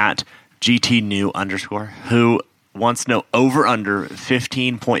from @GTnew_, who wants to know over under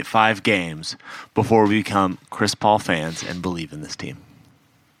 15.5 games before we become Chris Paul fans and believe in this team.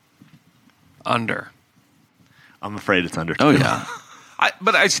 Under. I'm afraid it's under. Oh, yeah.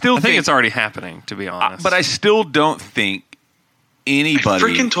 But I still think it's already happening, to be honest. But I still don't think anybody. I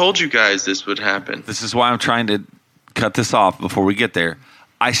freaking told you guys this would happen. This is why I'm trying to cut this off before we get there.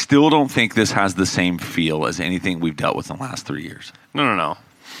 I still don't think this has the same feel as anything we've dealt with in the last 3 years. No.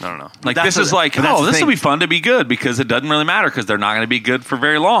 Like, this is like, this will be fun to be good because it doesn't really matter because they're not going to be good for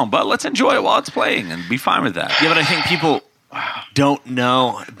very long. But let's enjoy it while it's playing and be fine with that. Yeah, but I think people don't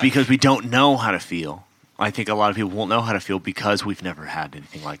know because we don't know how to feel. I think a lot of people won't know how to feel because we've never had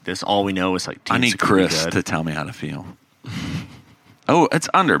anything like this. All we know is, like, teams I need Chris to tell me how to feel. Oh, it's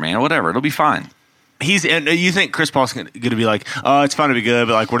under, man. Whatever. It'll be fine. And you think Chris Paul's going to be like, oh, it's fun to be good,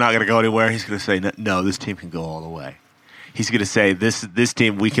 but, like, we're not going to go anywhere. He's going to say, no, this team can go all the way. He's going to say, this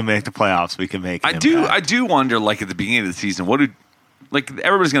team, we can make the playoffs. We can make an impact. I do wonder, like, at the beginning of the season,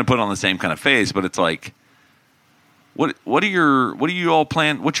 everybody's going to put on the same kind of phase, but it's like, what do you all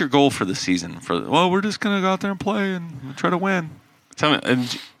plan? What's your goal for the season? We're just going to go out there and play and try to win. Tell me,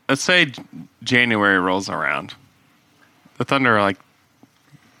 let's say January rolls around. The Thunder are like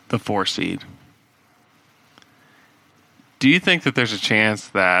the 4 seed. Do you think that there's a chance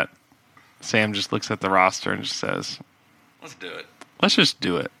that Sam just looks at the roster and just says, let's do it. Let's just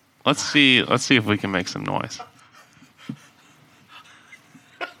do it. Let's see if we can make some noise.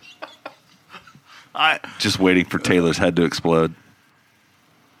 Just waiting for Taylor's head to explode.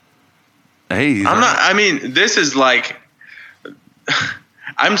 Hey, this is like,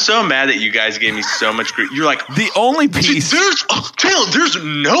 I'm so mad that you guys gave me so much grief. You're like, the only piece. Taylor, there's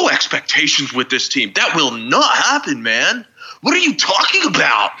no expectations with this team. That will not happen, man. What are you talking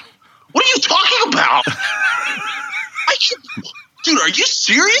about? What are you talking about? Dude, are you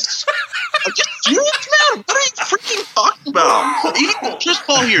serious? Are you serious, man? What are you freaking talking about? Even Chris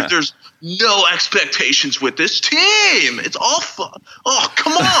Paul here, there's no expectations with this team. It's all fun. Oh,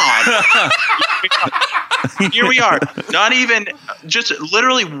 come on. Here we are. Not even, just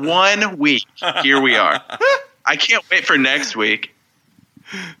literally 1 week. Here we are. I can't wait for next week.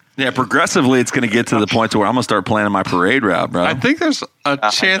 Yeah, progressively, it's going to get to the point to where I'm going to start planning my parade route, bro. I think there's a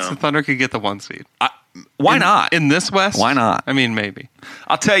chance the Thunder could get the 1 seed. Why not? In this West? Why not? I mean, maybe.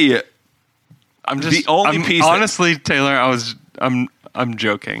 I'll tell you. Honestly, Taylor, I'm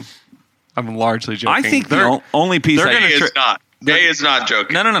joking. I'm largely joking. I think the only piece Day is not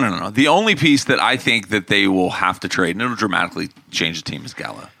joking. No. The only piece that I think that they will have to trade, and it'll dramatically change the team, is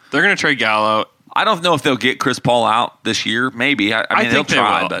Gallo. They're going to trade Gallo. I don't know if they'll get Chris Paul out this year. Maybe. I mean, think they'll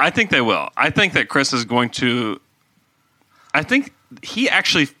try. But I think they will. I think that Chris is going to. I think he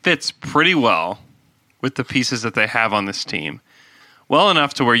actually fits pretty well with the pieces that they have on this team. Well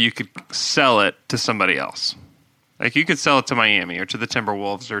enough to where you could sell it to somebody else. Like you could sell it to Miami or to the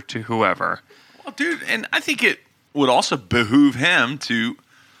Timberwolves or to whoever. Well, dude, and I think it would also behoove him to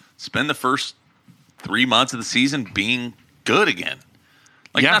spend the first 3 months of the season being good again.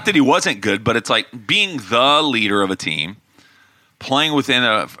 Like, not that he wasn't good, but it's like being the leader of a team, playing within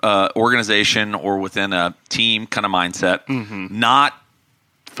a organization or within a team kind of mindset, not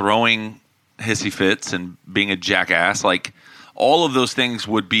throwing hissy fits and being a jackass. Like, all of those things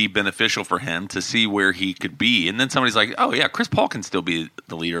would be beneficial for him to see where he could be. And then somebody's like, oh, yeah, Chris Paul can still be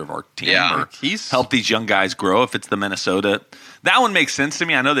the leader of our team. Yeah, or help these young guys grow if it's the Minnesota. That one makes sense to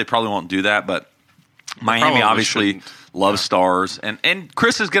me. I know they probably won't do that, but Miami obviously loves stars. And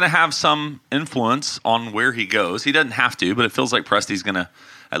Chris is going to have some influence on where he goes. He doesn't have to, but it feels like Presti's going to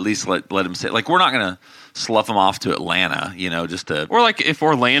at least let him say. Like, we're not going to slough him off to Atlanta, just to. Or like if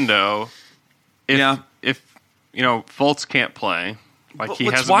Orlando, if Fultz can't play, like he hasn't been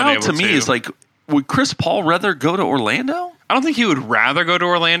able to. What's wild to me is like, would Chris Paul rather go to Orlando? I don't think he would rather go to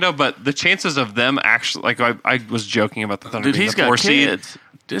Orlando, but the chances of them actually, like I was joking about the Thunder being the 4 seed.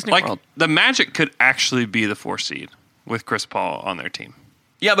 Disney like World. The Magic could actually be the 4 seed with Chris Paul on their team.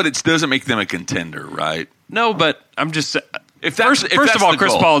 Yeah, but it doesn't make them a contender, right? No, but I'm just first of all,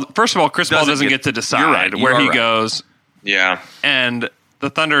 Chris Paul doesn't get to decide where he goes. Yeah, and the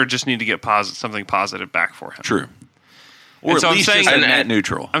Thunder just need to get something positive back for him. True. Or at least just a net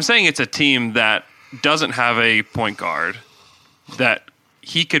neutral. I'm saying it's a team that doesn't have a point guard that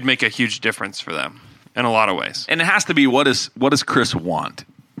he could make a huge difference for them in a lot of ways. And it has to be, what does Chris want?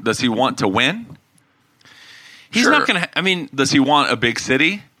 Does he want to win? He's not going to. Does he want a big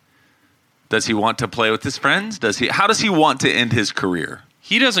city? Does he want to play with his friends? How does he want to end his career?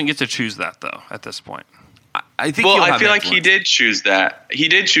 He doesn't get to choose that though. At this point, I think. Well, I feel like he did choose that. He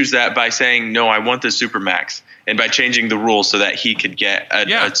did choose that by saying, "No, I want the Supermax," and by changing the rules so that he could get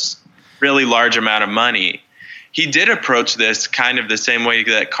a really large amount of money. He did approach this kind of the same way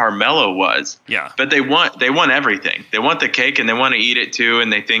that Carmelo was. Yeah. But they want everything. They want the cake and they want to eat it too.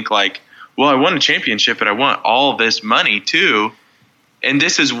 And they think like, well, I won a championship, but I want all this money too. And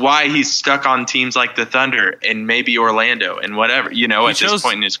this is why he's stuck on teams like the Thunder and maybe Orlando and whatever, at this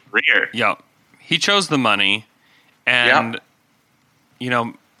point in his career. Yeah. He chose the money. And,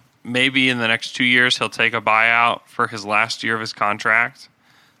 maybe in the next 2 years he'll take a buyout for his last year of his contract,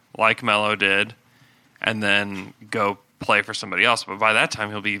 like Melo did, and then go play for somebody else. But by that time,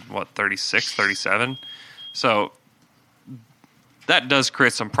 he'll be, 36, 37? So that does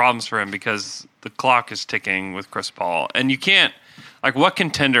create some problems for him because the clock is ticking with Chris Paul. And you can't, what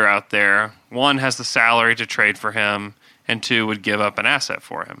contender out there, one, has the salary to trade for him, and two, would give up an asset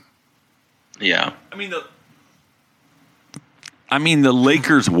for him? Yeah. The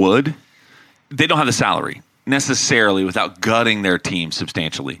Lakers would. They don't have the salary necessarily without gutting their team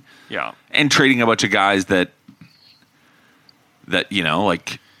substantially. Yeah. And trading a bunch of guys that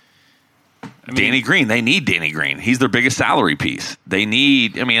Danny Green. They need Danny Green. He's their biggest salary piece. They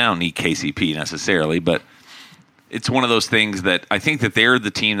need, I don't need KCP necessarily, but it's one of those things that I think that they're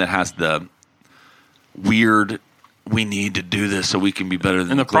the team that has the weird, we need to do this so we can be better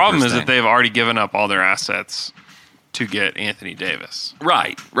than the Clippers problem is that they've already given up all their assets to get Anthony Davis.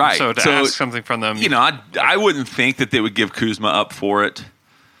 Right. So to ask something from them, I wouldn't think that they would give Kuzma up for it.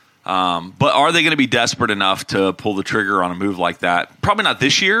 But are they going to be desperate enough to pull the trigger on a move like that? Probably not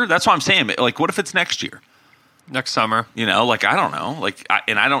this year. That's what I'm saying. What if it's next year? Next summer? I don't know.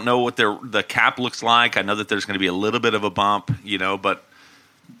 And I don't know what the cap looks like. I know that there's going to be a little bit of a bump, but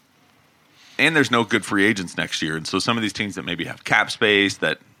and there's no good free agents next year. And so some of these teams that maybe have cap space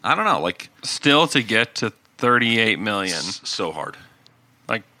that, I don't know, still to get to $38 million. So hard.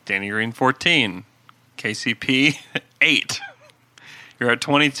 Danny Green 14, KCP 8. You're at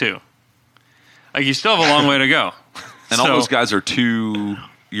 22. Like you still have a long way to go. And all those guys are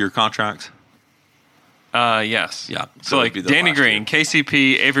 2-year contracts. Yes. Yeah. So like Danny Green,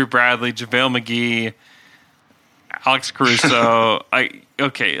 KCP, Avery Bradley, JaVale McGee, Alex Caruso.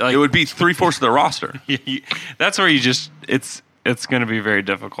 It would be 3/4 of the roster. That's where you just it's going to be very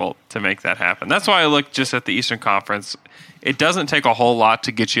difficult to make that happen. That's why I look just at the Eastern Conference. It doesn't take a whole lot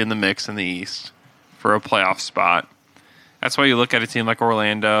to get you in the mix in the East for a playoff spot. That's why you look at a team like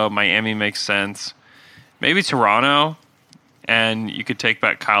Orlando. Miami makes sense. Maybe Toronto, and you could take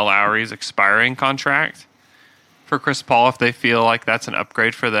back Kyle Lowry's expiring contract for Chris Paul if they feel like that's an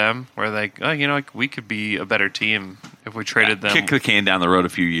upgrade for them, where they, we could be a better team if we traded them. Kick the can down the road a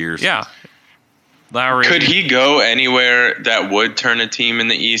few years. Yeah. Lowry. Could he go anywhere that would turn a team in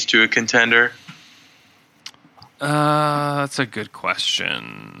the East to a contender? That's a good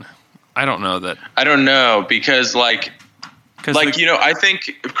question. I don't know that. I don't know because I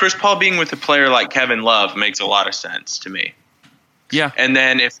think Chris Paul being with a player like Kevin Love makes a lot of sense to me. Yeah. And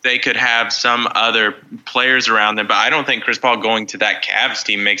then if they could have some other players around them, but I don't think Chris Paul going to that Cavs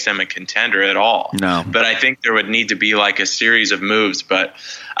team makes them a contender at all. No. But I think there would need to be like a series of moves. But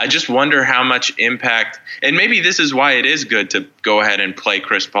I just wonder how much impact, and maybe this is why it is good to go ahead and play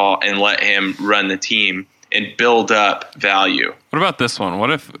Chris Paul and let him run the team and build up value. What about this one?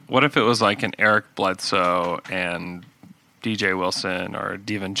 What if it was like an Eric Bledsoe and DJ Wilson or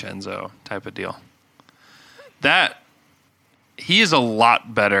DiVincenzo type of deal? He is a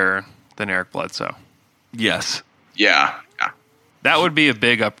lot better than Eric Bledsoe. Yes. Yeah. That would be a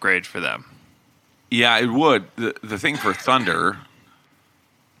big upgrade for them. Yeah, it would. The thing for Thunder,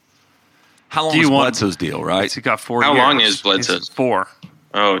 how long is Bledsoe's deal, right? He got 4 years. How long is Bledsoe's? 4.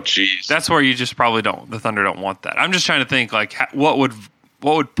 Oh, jeez. That's where you just probably the Thunder don't want that. I'm just trying to think like what would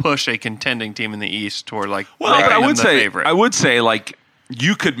push a contending team in the East toward like but I would say favorite.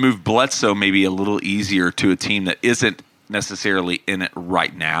 You could move Bledsoe maybe a little easier to a team that isn't necessarily in it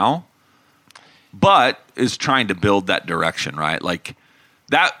right now, but is trying to build that direction, right? Like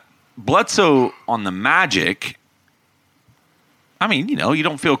that Bledsoe on the Magic, I mean, you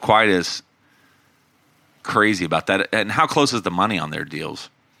don't feel quite as crazy about that. And how close is the money on their deals?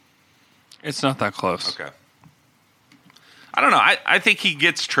 It's not that close. Okay. I don't know. I think he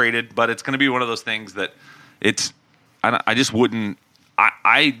gets traded, but it's going to be one of those things that I just wouldn't.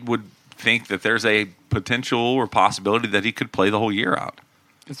 I would think that there's a potential or possibility that he could play the whole year out.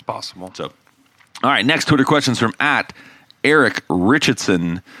 It's possible. So, all right. Next Twitter questions from @Eric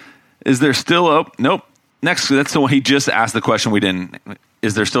Richardson. Is there still nope. Next, that's the one he just asked the question we didn't.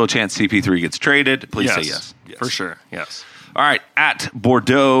 Is there still a chance CP3 gets traded? Please say yes. For sure. Yes. All right.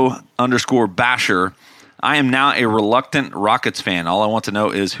 @Bordeaux_Basher. I am now a reluctant Rockets fan. All I want to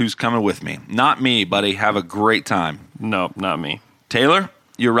know is who's coming with me. Not me, buddy. Have a great time. Nope, not me. Taylor,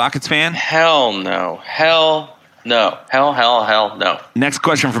 you a Rockets fan? Hell no. Hell no. Hell no. Next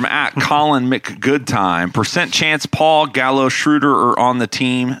question from @Colin McGoodtime. Percent chance Paul, Gallo, Schroeder are on the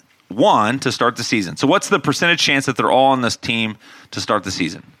team to start the season. So what's the percentage chance that they're all on this team to start the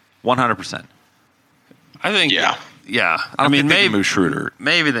season? 100%. I think. Yeah. I mean, maybe they move Schroeder.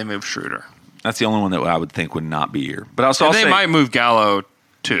 Maybe they move Schroeder. That's the only one that I would think would not be here. But they might move Gallo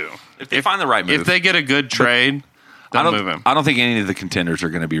too if they find the right move. If they get a good trade, they'll move him. I don't think any of the contenders are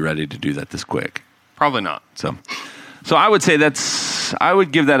going to be ready to do that this quick. Probably not. So I would say I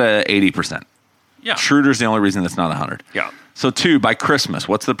would give that a 80%. Yeah. Schroeder's the only reason that's not 100. Yeah. So 2, by Christmas,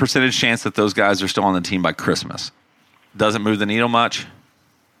 what's the percentage chance that those guys are still on the team by Christmas? Doesn't move the needle much.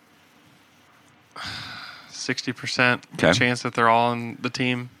 60% Okay. chance that they're all on the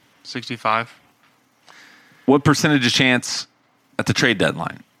team. 65. What percentage of chance at the trade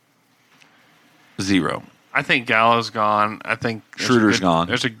deadline? 0. I think Gallo's gone. I think Schroeder's gone.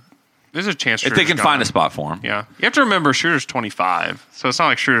 There's a chance if they can find a spot for him. Yeah. You have to remember Schroeder's 25. So it's not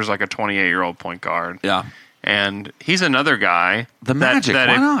like Schroeder's like a 28-year-old point guard. Yeah. And he's another guy. The Magic.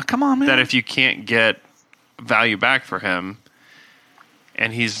 Why not? Come on, man. That if you can't get value back for him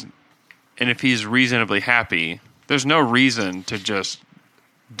and if he's reasonably happy, there's no reason to just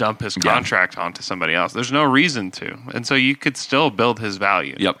dump his contract onto somebody else. There's no reason to. And so you could still build his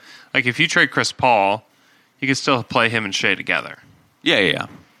value. Yep. Like if you trade Chris Paul, you could still play him and Shea together. Yeah.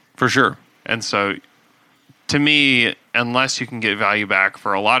 For sure. And so to me, unless you can get value back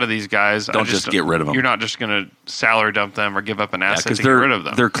for a lot of these guys, don't just get rid of them. You're not just going to salary dump them or give up an asset to get rid of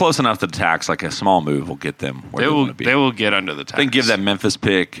them. They're close enough to the tax, like a small move will get them where they want to be. They will get under the tax. They can give that Memphis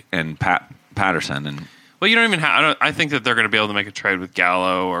pick and Patterson and. Well, you don't even have. I think that they're going to be able to make a trade with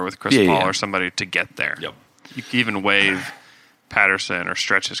Gallo or with Chris Paul or somebody to get there. Yep. You can even waive Patterson or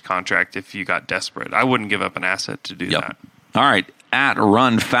stretch his contract if you got desperate. I wouldn't give up an asset to do that. All right. At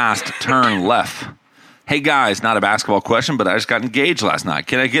Run Fast, Turn Left. Hey, guys, not a basketball question, but I just got engaged last night.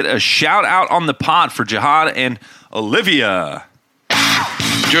 Can I get a shout out on the pod for Jihad and Olivia?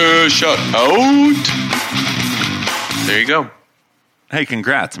 Just shout out. There you go. Hey,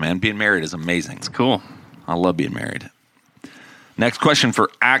 congrats, man. Being married is amazing. It's cool. I love being married. Next question for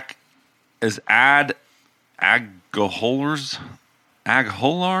Agholars?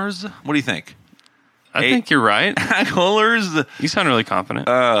 Agholars? What do you think? I think you're right. Agholars? You sound really confident.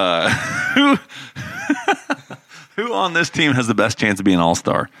 Who on this team has the best chance of being an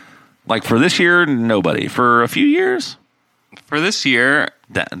all-star? Like for this year, nobody. For a few years? For this year,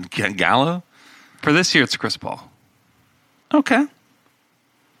 Gallo? For this year, it's Chris Paul. Okay.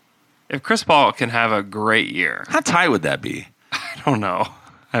 If Chris Paul can have a great year. How tight would that be? I don't know.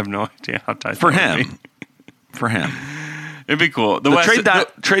 I have no idea how tight for that would him. be. For him. It'd be cool. The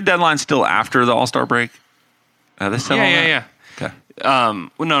trade deadline's still after the All-Star break? They still yeah. Okay.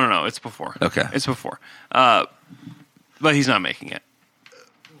 No. It's before. Okay. It's before. But he's not making it.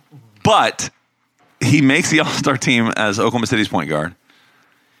 But he makes the All-Star team as Oklahoma City's point guard,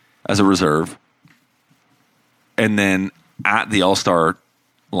 as a reserve. And then at the All-Star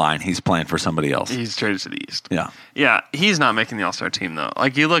line, he's playing for somebody else. He's traded to the East. Yeah. Yeah, he's not making the All-Star team, though.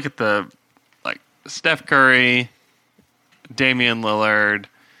 Like, you look at Steph Curry, Damian Lillard.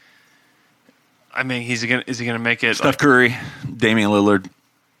 I mean, is he gonna make it? Steph Curry, Damian Lillard,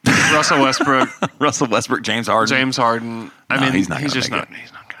 Russell Westbrook, James Harden. I mean, he's not he's gonna not going to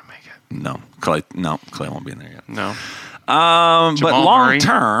make it. No, Clay won't be in there yet. No. But long Murray.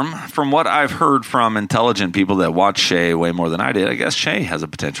 term, from what I've heard from intelligent people that watch Shea way more than I did, I guess Shea has a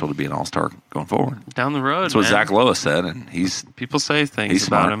potential to be an all-star going forward. Down the road, That's what man. Zach Lowe said, and People say things he's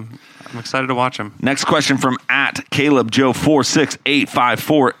about smart. him. I'm excited to watch him. Next question from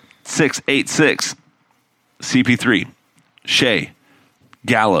 @CalebJoe468546686. CP3, Shea,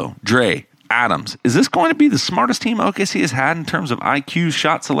 Gallo, Dre, Adams. Is this going to be the smartest team OKC has had in terms of IQ,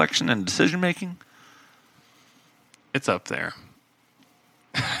 shot selection, and decision making? It's up there.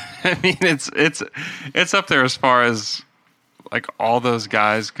 I mean, it's up there as far as like all those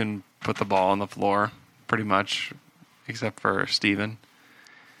guys can put the ball on the floor, pretty much, except for Steven.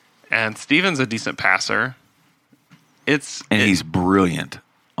 And Steven's a decent passer. He's brilliant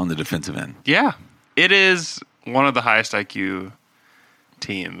on the defensive end. Yeah, it is one of the highest IQ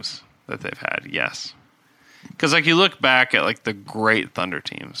teams that they've had. Yes, because like you look back at like the great Thunder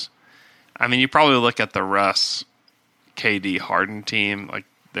teams. I mean, you probably look at the Russ, KD, Harden team. Like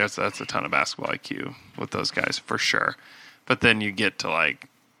that's a ton of basketball IQ with those guys for sure. But then you get to like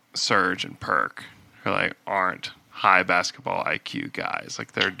Serge and Perk, who like aren't high basketball IQ guys.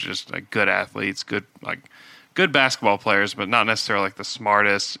 Like they're just like good athletes, good basketball players, but not necessarily like the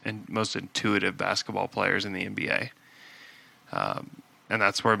smartest and most intuitive basketball players in the NBA. And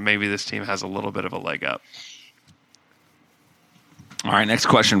that's where maybe this team has a little bit of a leg up. All right, next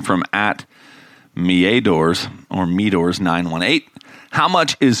question from @Meadors918. How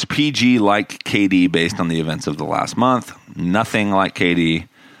much is PG like KD based on the events of the last month? Nothing like KD.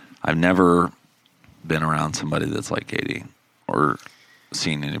 I've never been around somebody that's like KD or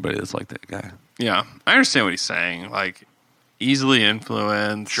seen anybody that's like that guy. Yeah, I understand what he's saying. Like easily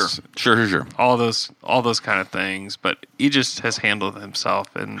influenced. Sure. All those kind of things, but he just has handled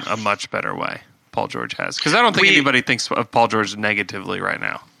himself in a much better way. Paul George has, because I don't think anybody thinks of Paul George negatively right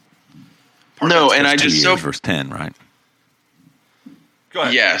now. No, and I just 2 years versus 10, right? Go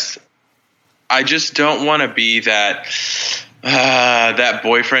ahead. Yes, I just don't want to be that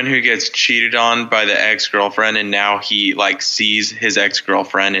boyfriend who gets cheated on by the ex-girlfriend, and now he like sees his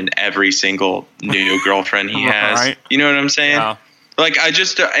ex-girlfriend in every single new girlfriend he has. Right. You know what I'm saying? Yeah. Like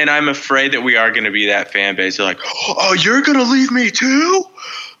and I'm afraid that we are going to be that fan base. They're like, oh, you're going to leave me too?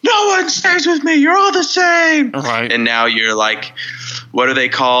 No one stays with me. You're all the same. Right. And now you're like, what are they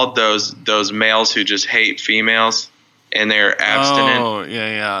called? Those males who just hate females and they're abstinent. Oh,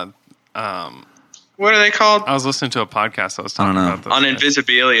 yeah. What are they called? I was listening to a podcast that was talking about this. On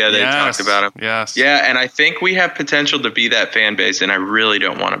Invisibilia, they talked about them. Yes. Yeah, and I think we have potential to be that fan base, and I really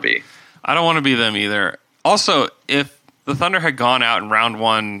don't want to be. I don't want to be them either. Also, if the Thunder had gone out in round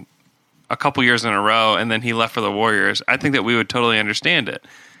one a couple years in a row and then he left for the Warriors, I think that we would totally understand it.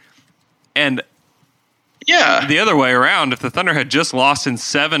 And yeah, the other way around, if the Thunder had just lost in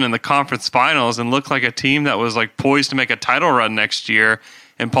 7 in the conference finals and looked like a team that was like poised to make a title run next year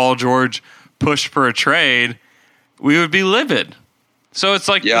and Paul George pushed for a trade, we would be livid. So it's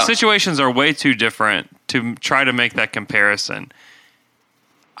like the situations are way too different to try to make that comparison.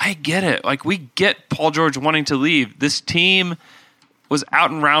 I get it. Like, we get Paul George wanting to leave. This team was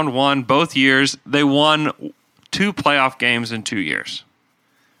out in round one both years. They won 2 playoff games in 2 years.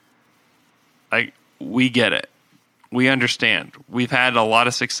 Like, we get it. We understand. We've had a lot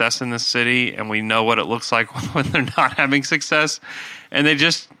of success in this city, and we know what it looks like when they're not having success. And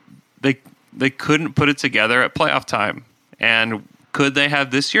they couldn't put it together at playoff time. And could they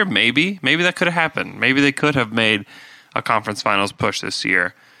have this year? Maybe. Maybe that could have happened. Maybe they could have made a conference finals push this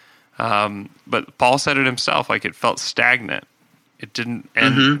year. But Paul said it himself, like it felt stagnant. It didn't,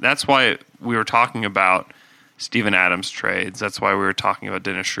 and that's why we were talking about Steven Adams trades. That's why we were talking about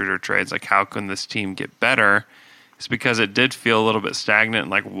Dennis Schroeder trades. Like, how can this team get better? It's because it did feel a little bit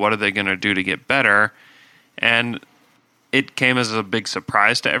stagnant. Like, what are they going to do to get better? And it came as a big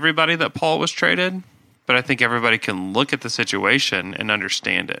surprise to everybody that Paul was traded. But I think everybody can look at the situation and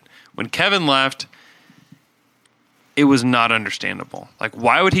understand it. When Kevin left, it was not understandable. Like,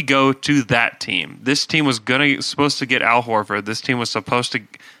 why would he go to that team? This team was supposed to get Al Horford. This team was supposed to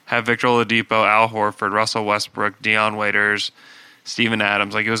have Victor Oladipo, Al Horford, Russell Westbrook, Dion Waiters, Steven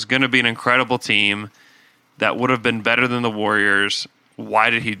Adams. Like, it was going to be an incredible team that would have been better than the Warriors. Why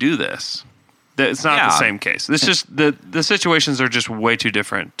did he do this? It's not the same case. It's just the situations are just way too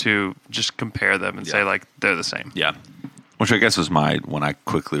different to just compare them and say, like, they're the same. Yeah. Which I guess was when I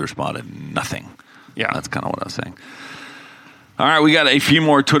quickly responded, nothing. Yeah. That's kind of what I was saying. All right, we got a few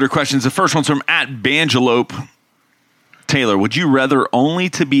more Twitter questions. The first one's from @Bangelope. Taylor, would you rather only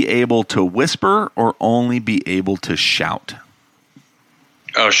to be able to whisper or only be able to shout?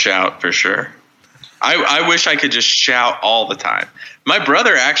 Oh, shout for sure. I wish I could just shout all the time. My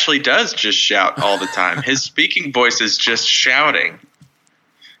brother actually does just shout all the time. His speaking voice is just shouting.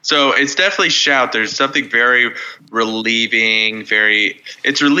 So it's definitely shout. There's something very relieving,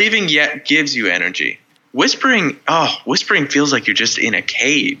 it's relieving yet gives you energy. Whispering feels like you're just in a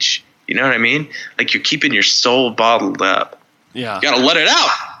cage. You know what I mean? Like you're keeping your soul bottled up. Yeah. You gotta let it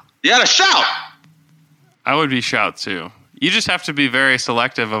out. You gotta shout. I would be shout too. You just have to be very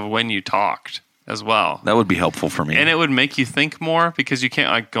selective of when you talked as well. That would be helpful for me. And it would make you think more because you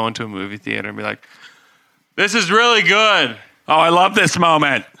can't like go into a movie theater and be like, this is really good. Oh, I love this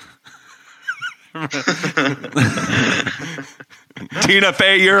moment. Tina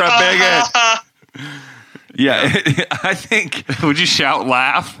Fey, you're a bigot. Yeah, I think. Would you shout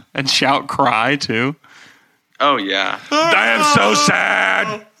laugh and shout cry too? Oh, yeah. I am so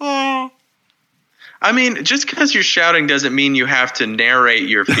sad. I mean, just because you're shouting doesn't mean you have to narrate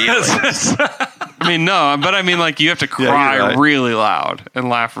your feelings. I mean, no, but I mean, like, you have to cry really loud and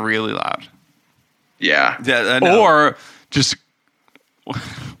laugh really loud. Yeah. I know. Or just,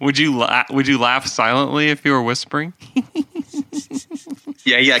 would you laugh silently if you were whispering?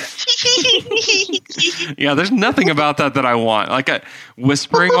 Yeah. Yeah, there's nothing about that I want. Like,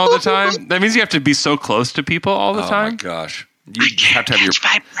 whispering all the time, that means you have to be so close to people all the time. Oh, my gosh. You have to have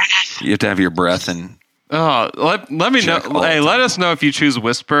you have to have your breath and let me know. Hey, let us know if you choose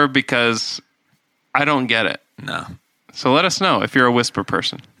whisper because I don't get it. No. So let us know if you're a whisper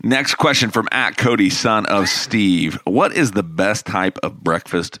person. Next question from @Cody, son of Steve. What is the best type of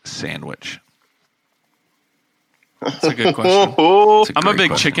breakfast sandwich? That's a good question. I'm a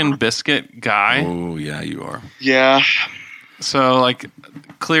big chicken biscuit guy. Oh, yeah, you are. Yeah. So, like,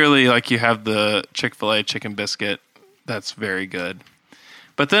 clearly, like, you have the Chick-fil-A chicken biscuit. That's very good.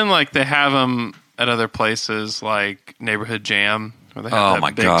 But then, like, they have them at other places, like Neighborhood Jam. Where they have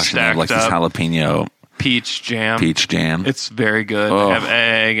my gosh. They have, like, this jalapeno. Peach jam. It's very good. Oh. They have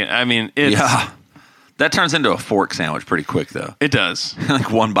egg. I mean, it's... Yeah. That turns into a fork sandwich pretty quick, though. It does.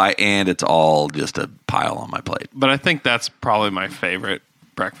 Like one bite, and it's all just a pile on my plate. But I think that's probably my favorite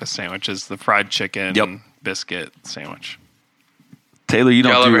breakfast sandwich is the fried chicken biscuit sandwich. Taylor, you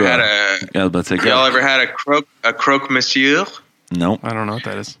don't y'all do... Y'all ever had a croque monsieur? No. I don't know what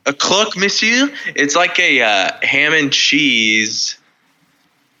that is. A croque monsieur? It's like a ham and cheese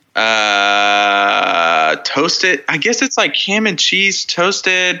toasted. I guess it's like ham and cheese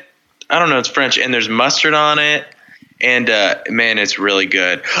toasted. I don't know. It's French, and there's mustard on it. And, man, it's really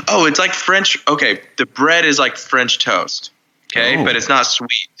good. Oh, it's like French. Okay, the bread is like French toast. Okay, but it's not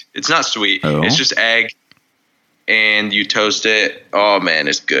sweet. It's not sweet. Oh. It's just egg, and you toast it. Oh, man,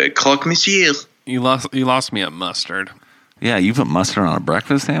 it's good. Croque monsieur. You lost me at mustard. Yeah, you put mustard on a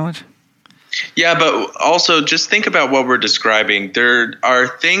breakfast sandwich? Yeah, but also just think about what we're describing. There are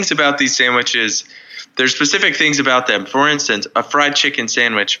things about these sandwiches. There's specific things about them. For instance, a fried chicken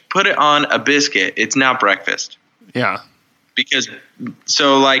sandwich, put it on a biscuit. It's now breakfast. Yeah.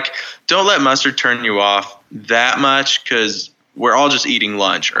 Don't let mustard turn you off that much because we're all just eating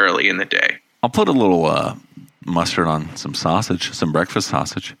lunch early in the day. I'll put a little mustard on some sausage, some breakfast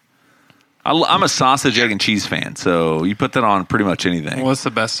sausage. I'm a sausage, egg, and cheese fan, so you put that on pretty much anything. What's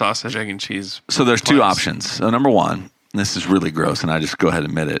the best sausage, egg, and cheese? So there's two place? options. So number one, and this is really gross, and I just go ahead and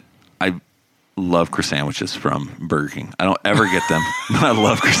admit it. I love croissant sandwiches from Burger King. I don't ever get them, but I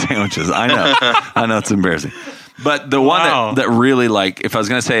love croissant sandwiches. I know it's embarrassing. But the one that really, like, if I was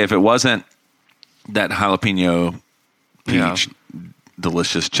going to say, if it wasn't that jalapeno peach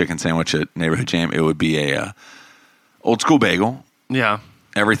delicious chicken sandwich at Neighborhood Jam, it would be a old school bagel. Yeah.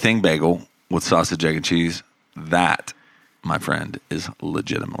 Everything bagel with sausage, egg, and cheese. That, my friend, is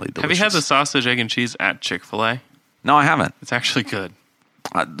legitimately delicious. Have you had the sausage, egg, and cheese at Chick-fil-A? No, I haven't. It's actually good.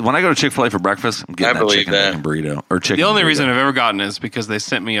 When I go to Chick-fil-A for breakfast, I'm getting that chicken bacon burrito or chicken. The only burrito. reason I've ever gotten it is because they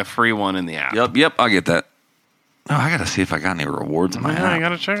sent me a free one in the app. Yep, I get that. Oh, I got to see if I got any rewards in my app. I got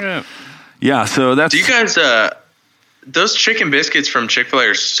to check it. Yeah, so that's... Do you guys... those chicken biscuits from Chick-fil-A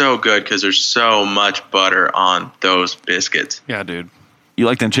are so good because there's so much butter on those biscuits. Yeah, dude. You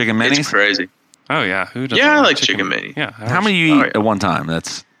like them chicken minis? It's crazy. Oh, yeah. Who doesn't Yeah, I like chicken mini. Yeah. How many you eat at one time?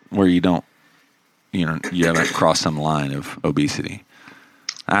 That's where you don't... You haven't crossed some line of obesity.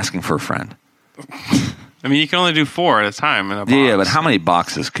 Asking for a friend. I mean, you can only do 4 at a time in a box. Yeah, but how many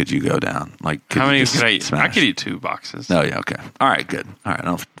boxes could you go down? Like, how many could I eat? Smash? I could eat 2 boxes. Oh, yeah, okay. All right, good. All right, I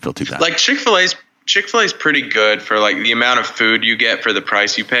don't feel too bad. Like Chick-fil-A's pretty good for like the amount of food you get for the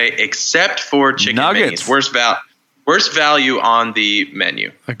price you pay, except for chicken nuggets. minis. Worst value on the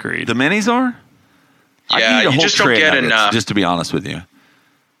menu. Agreed. The minis are? I Yeah, can eat a you whole just don't tray of get nuggets, enough. just to be honest with you.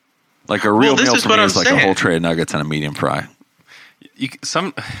 Like a real this meal is for what me I'm is like a saying. whole tray of nuggets and a medium fry. It's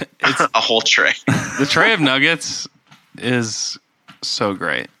A whole tray. the tray of nuggets is so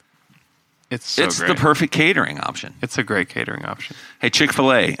great. It's It's great. the perfect catering option. It's a great catering option. Hey,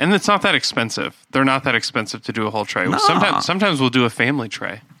 Chick-fil-A. And it's not that expensive. They're not that expensive to do a whole tray. No. Sometimes we'll do a family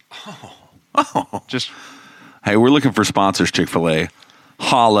tray. Just Hey, we're looking for sponsors, Chick-fil-A.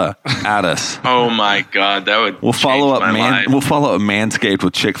 Holla at us. Oh my god, that would We'll follow up change my life. We'll follow up Manscaped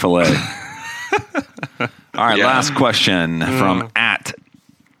with Chick-fil-A. All right, Yeah. last question from at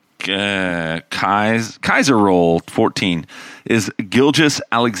Kaiser Roll 14. Is Gilgeous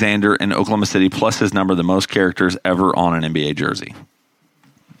Alexander in Oklahoma City plus his number the most characters ever on an NBA jersey?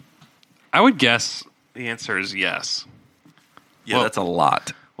 I would guess the answer is yes. Yeah, Well- that's a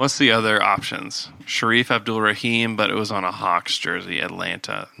lot. What's the other options? Sharif Abdul-Rahim, but it was on a Hawks jersey.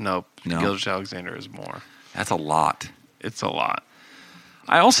 Atlanta. Nope. No. Gilgeous Alexander is more. That's a lot. It's a lot.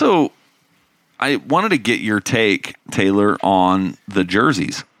 I wanted to get your take, Taylor, on the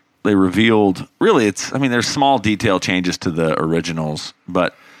jerseys. They revealed, really, there's small detail changes to the originals,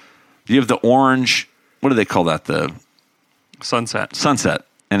 but you have the orange, what do they call that? The Sunset.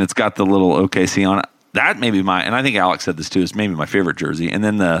 And it's got the little OKC on it. That may be and I think Alex said this too, is maybe my favorite jersey. And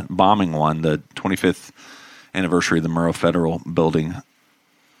then the bombing one, the 25th anniversary of the Murrah Federal Building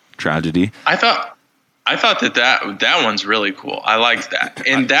tragedy. I thought that one's really cool. I liked that.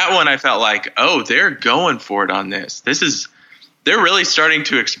 And that one I felt like, oh, they're going for it on this. They're really starting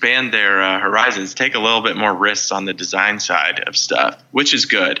to expand their horizons, take a little bit more risks on the design side of stuff, which is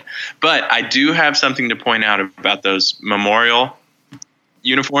good. But I do have something to point out about those memorial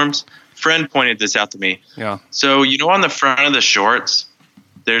uniforms. Friend pointed this out to me. Yeah. So, on the front of the shorts,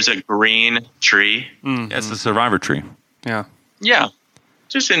 there's a green tree. That's the survivor tree. Yeah. Yeah.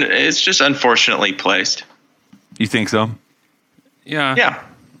 It's just unfortunately placed. You think so? Yeah. Yeah.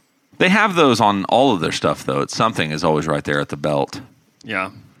 They have those on all of their stuff, though. Something is always right there at the belt.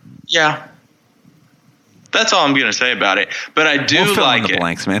 Yeah. Yeah. That's all I'm going to say about it. But I do We'll fill like in the it.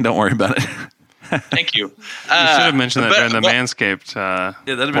 blanks, man. Don't worry about it. Thank you. You should have mentioned that during the but- Manscaped. Yeah,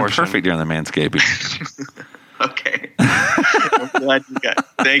 that'd have been portion. perfect during the manscaping. Okay. I'm glad you got.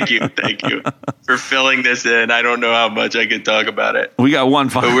 Thank you for filling this in. I don't know how much I can talk about it. We got one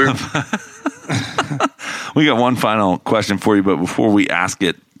But final. we're We got one final question for you, but before we ask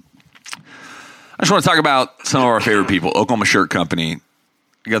it, I just want to talk about some of our favorite people. Oklahoma Shirt Company.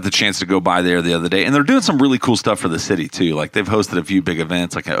 I got the chance to go by there the other day, and they're doing some really cool stuff for the city too. Like they've hosted a few big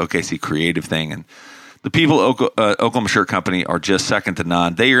events, like an OKC creative thing, and the people at Oklahoma Shirt Company are just second to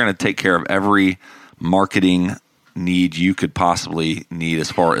none. They are going to take care of every marketing need you could possibly need as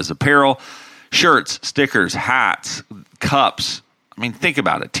far as apparel, shirts, stickers, hats, cups. I mean, think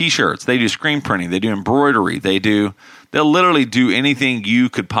about it. T-shirts. They do screen printing. They do embroidery. They'll literally do anything you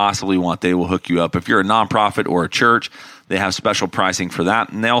could possibly want. They will hook you up. If you're a nonprofit or a church, they have special pricing for that.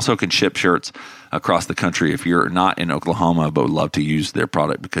 And they also can ship shirts across the country if you're not in Oklahoma but would love to use their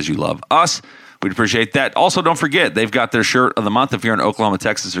product because you love us. We'd appreciate that. Also, don't forget, they've got their shirt of the month. If you're in Oklahoma,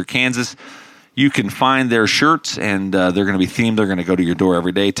 Texas, or Kansas, you can find their shirts, and they're going to be themed. They're going to go to your door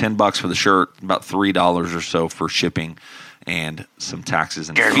every day. $10 for the shirt, about $3 or so for shipping and some taxes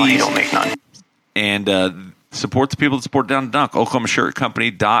and Scared fees. money don't make none. And support the people that support Down to Dunk.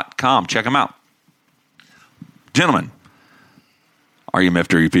 OklahomaShirtCompany.com. Check them out. Gentlemen, are you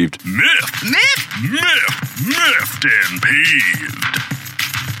miffed or are you peeved? Miffed and peeved.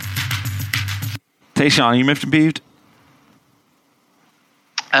 Tayshawn, are you miffed and peeved?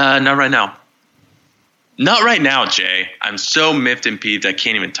 Not right now. Not right now, Jay. I'm so miffed and peeved I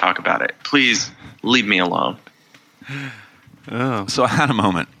can't even talk about it. Please leave me alone. Oh. So I had a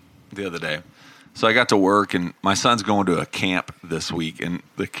moment the other day. So I got to work, and my son's going to a camp this week, and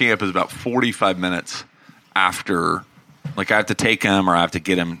the camp is about 45 minutes after. Like, I have to take him or I have to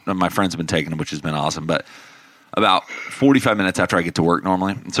get him. My friends have been taking him, which has been awesome, but about 45 minutes after I get to work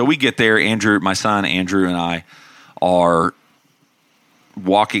normally. And so we get there. Andrew, my son, Andrew, and I are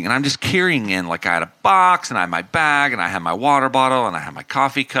walking, and I'm just carrying in, like, I had a box, and I had my bag, and I had my water bottle, and I had my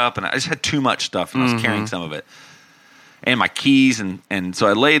coffee cup, and I just had too much stuff, and I was carrying some of it. And my keys, and so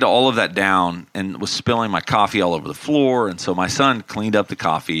I laid all of that down and was spilling my coffee all over the floor. And so my son cleaned up the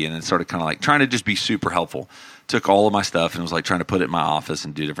coffee and then started kind of like trying to just be super helpful. Took all of my stuff and was like trying to put it in my office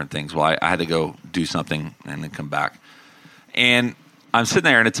and do different things. Well, I had to go do something and then come back. And I'm sitting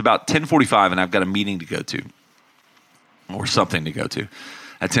there, and it's about 10:45, and I've got a meeting to go to or something to go to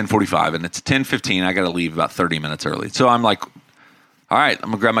at 10:45, and it's 10:15. I got to leave about 30 minutes early. So I'm like, all right, I'm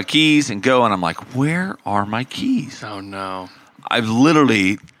going to grab my keys and go. And I'm like, where are my keys? Oh, no. I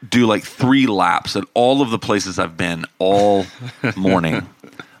literally do like 3 laps at all of the places I've been all morning.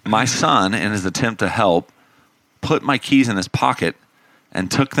 My son, in his attempt to help, put my keys in his pocket and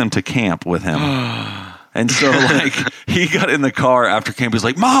took them to camp with him. And so, like, he got in the car after camp. He was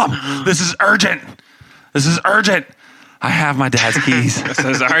like, Mom, this is urgent. This is urgent. I have my dad's keys. This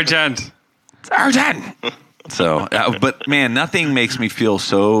is urgent. It's urgent. So, but man, nothing makes me feel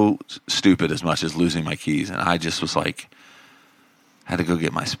so stupid as much as losing my keys. And I just was like, had to go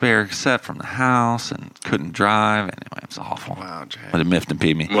get my spare cassette from the house and couldn't drive. Anyway, it was awful. Wow, Jay. But it miffed and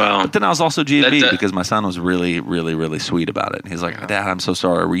peed me. Well, but then I was also GMB that- because my son was really, really, really sweet about it. He's like, Dad, I'm so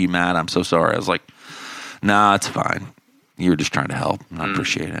sorry. Were you mad? I'm so sorry. I was like, nah, it's fine. You were just trying to help, and I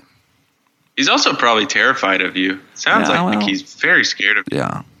appreciate it. He's also probably terrified of you. Sounds Yeah, like well, he's very scared of you.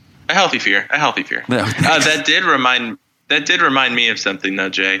 Yeah. A healthy fear. Yeah. That did remind me of something, though,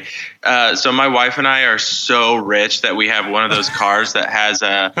 Jay. So my wife and I are so rich that we have one of those cars that has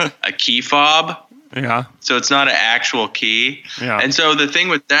a key fob. Yeah. So it's not an actual key. Yeah. And so the thing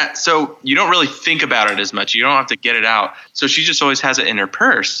with that, so you don't really think about it as much. You don't have to get it out. So she just always has it in her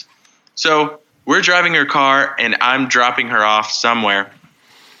purse. So we're driving her car, and I'm dropping her off somewhere.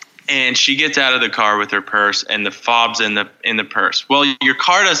 And she gets out of the car with her purse, and the fob's in the purse. Well, your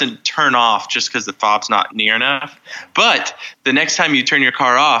car doesn't turn off just because the fob's not near enough. But the next time you turn your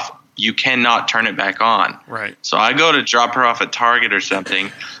car off, you cannot turn it back on. Right. So I go to drop her off at Target or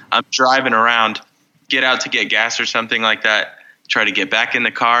something. I'm driving around, get out to get gas or something like that, try to get back in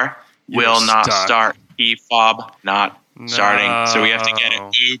the car, will not stuck. start. Key fob not starting. So we have to get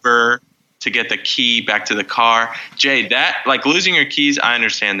an Uber to get the key back to the car. Jay, that, like, losing your keys, I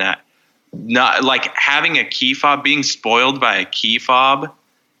understand that. Not like having a key fob, being spoiled by a key fob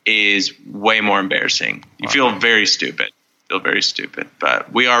is way more embarrassing. You feel very stupid.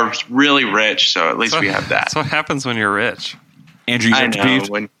 But we are really rich, so at least we have that. That's what happens when you're rich. Andrew, you I miffed know. and peeved?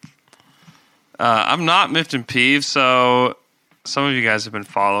 When, I'm not miffed and peeved, so some of you guys have been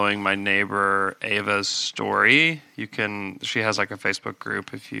following my neighbor Ava's story. She has like a Facebook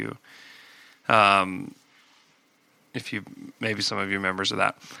group if you maybe some of you are members of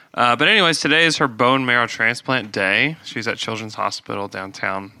that. But anyways, today is her bone marrow transplant day. She's at Children's Hospital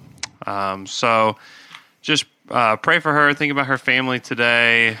downtown. So just pray for her. Think about her family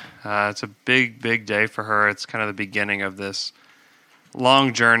today. It's a big, big day for her. It's kind of the beginning of this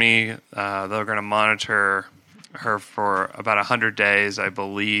long journey. They're going to monitor her for about 100 days, I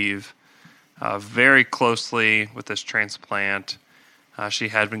believe, very closely with this transplant. She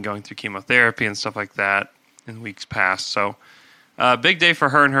had been going through chemotherapy and stuff like that in weeks past. So big day for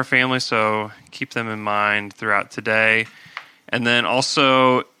her and her family, so keep them in mind throughout today. And then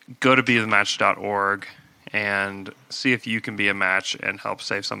also go to bethematch.org and see if you can be a match and help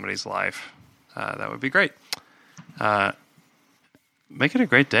save somebody's life. That would be great. Make it a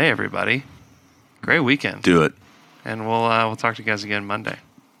great day, everybody. Great weekend. Do it. And we'll talk to you guys again Monday.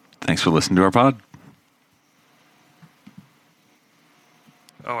 Thanks for listening to our pod.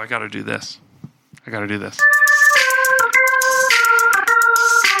 Oh, I got to do this.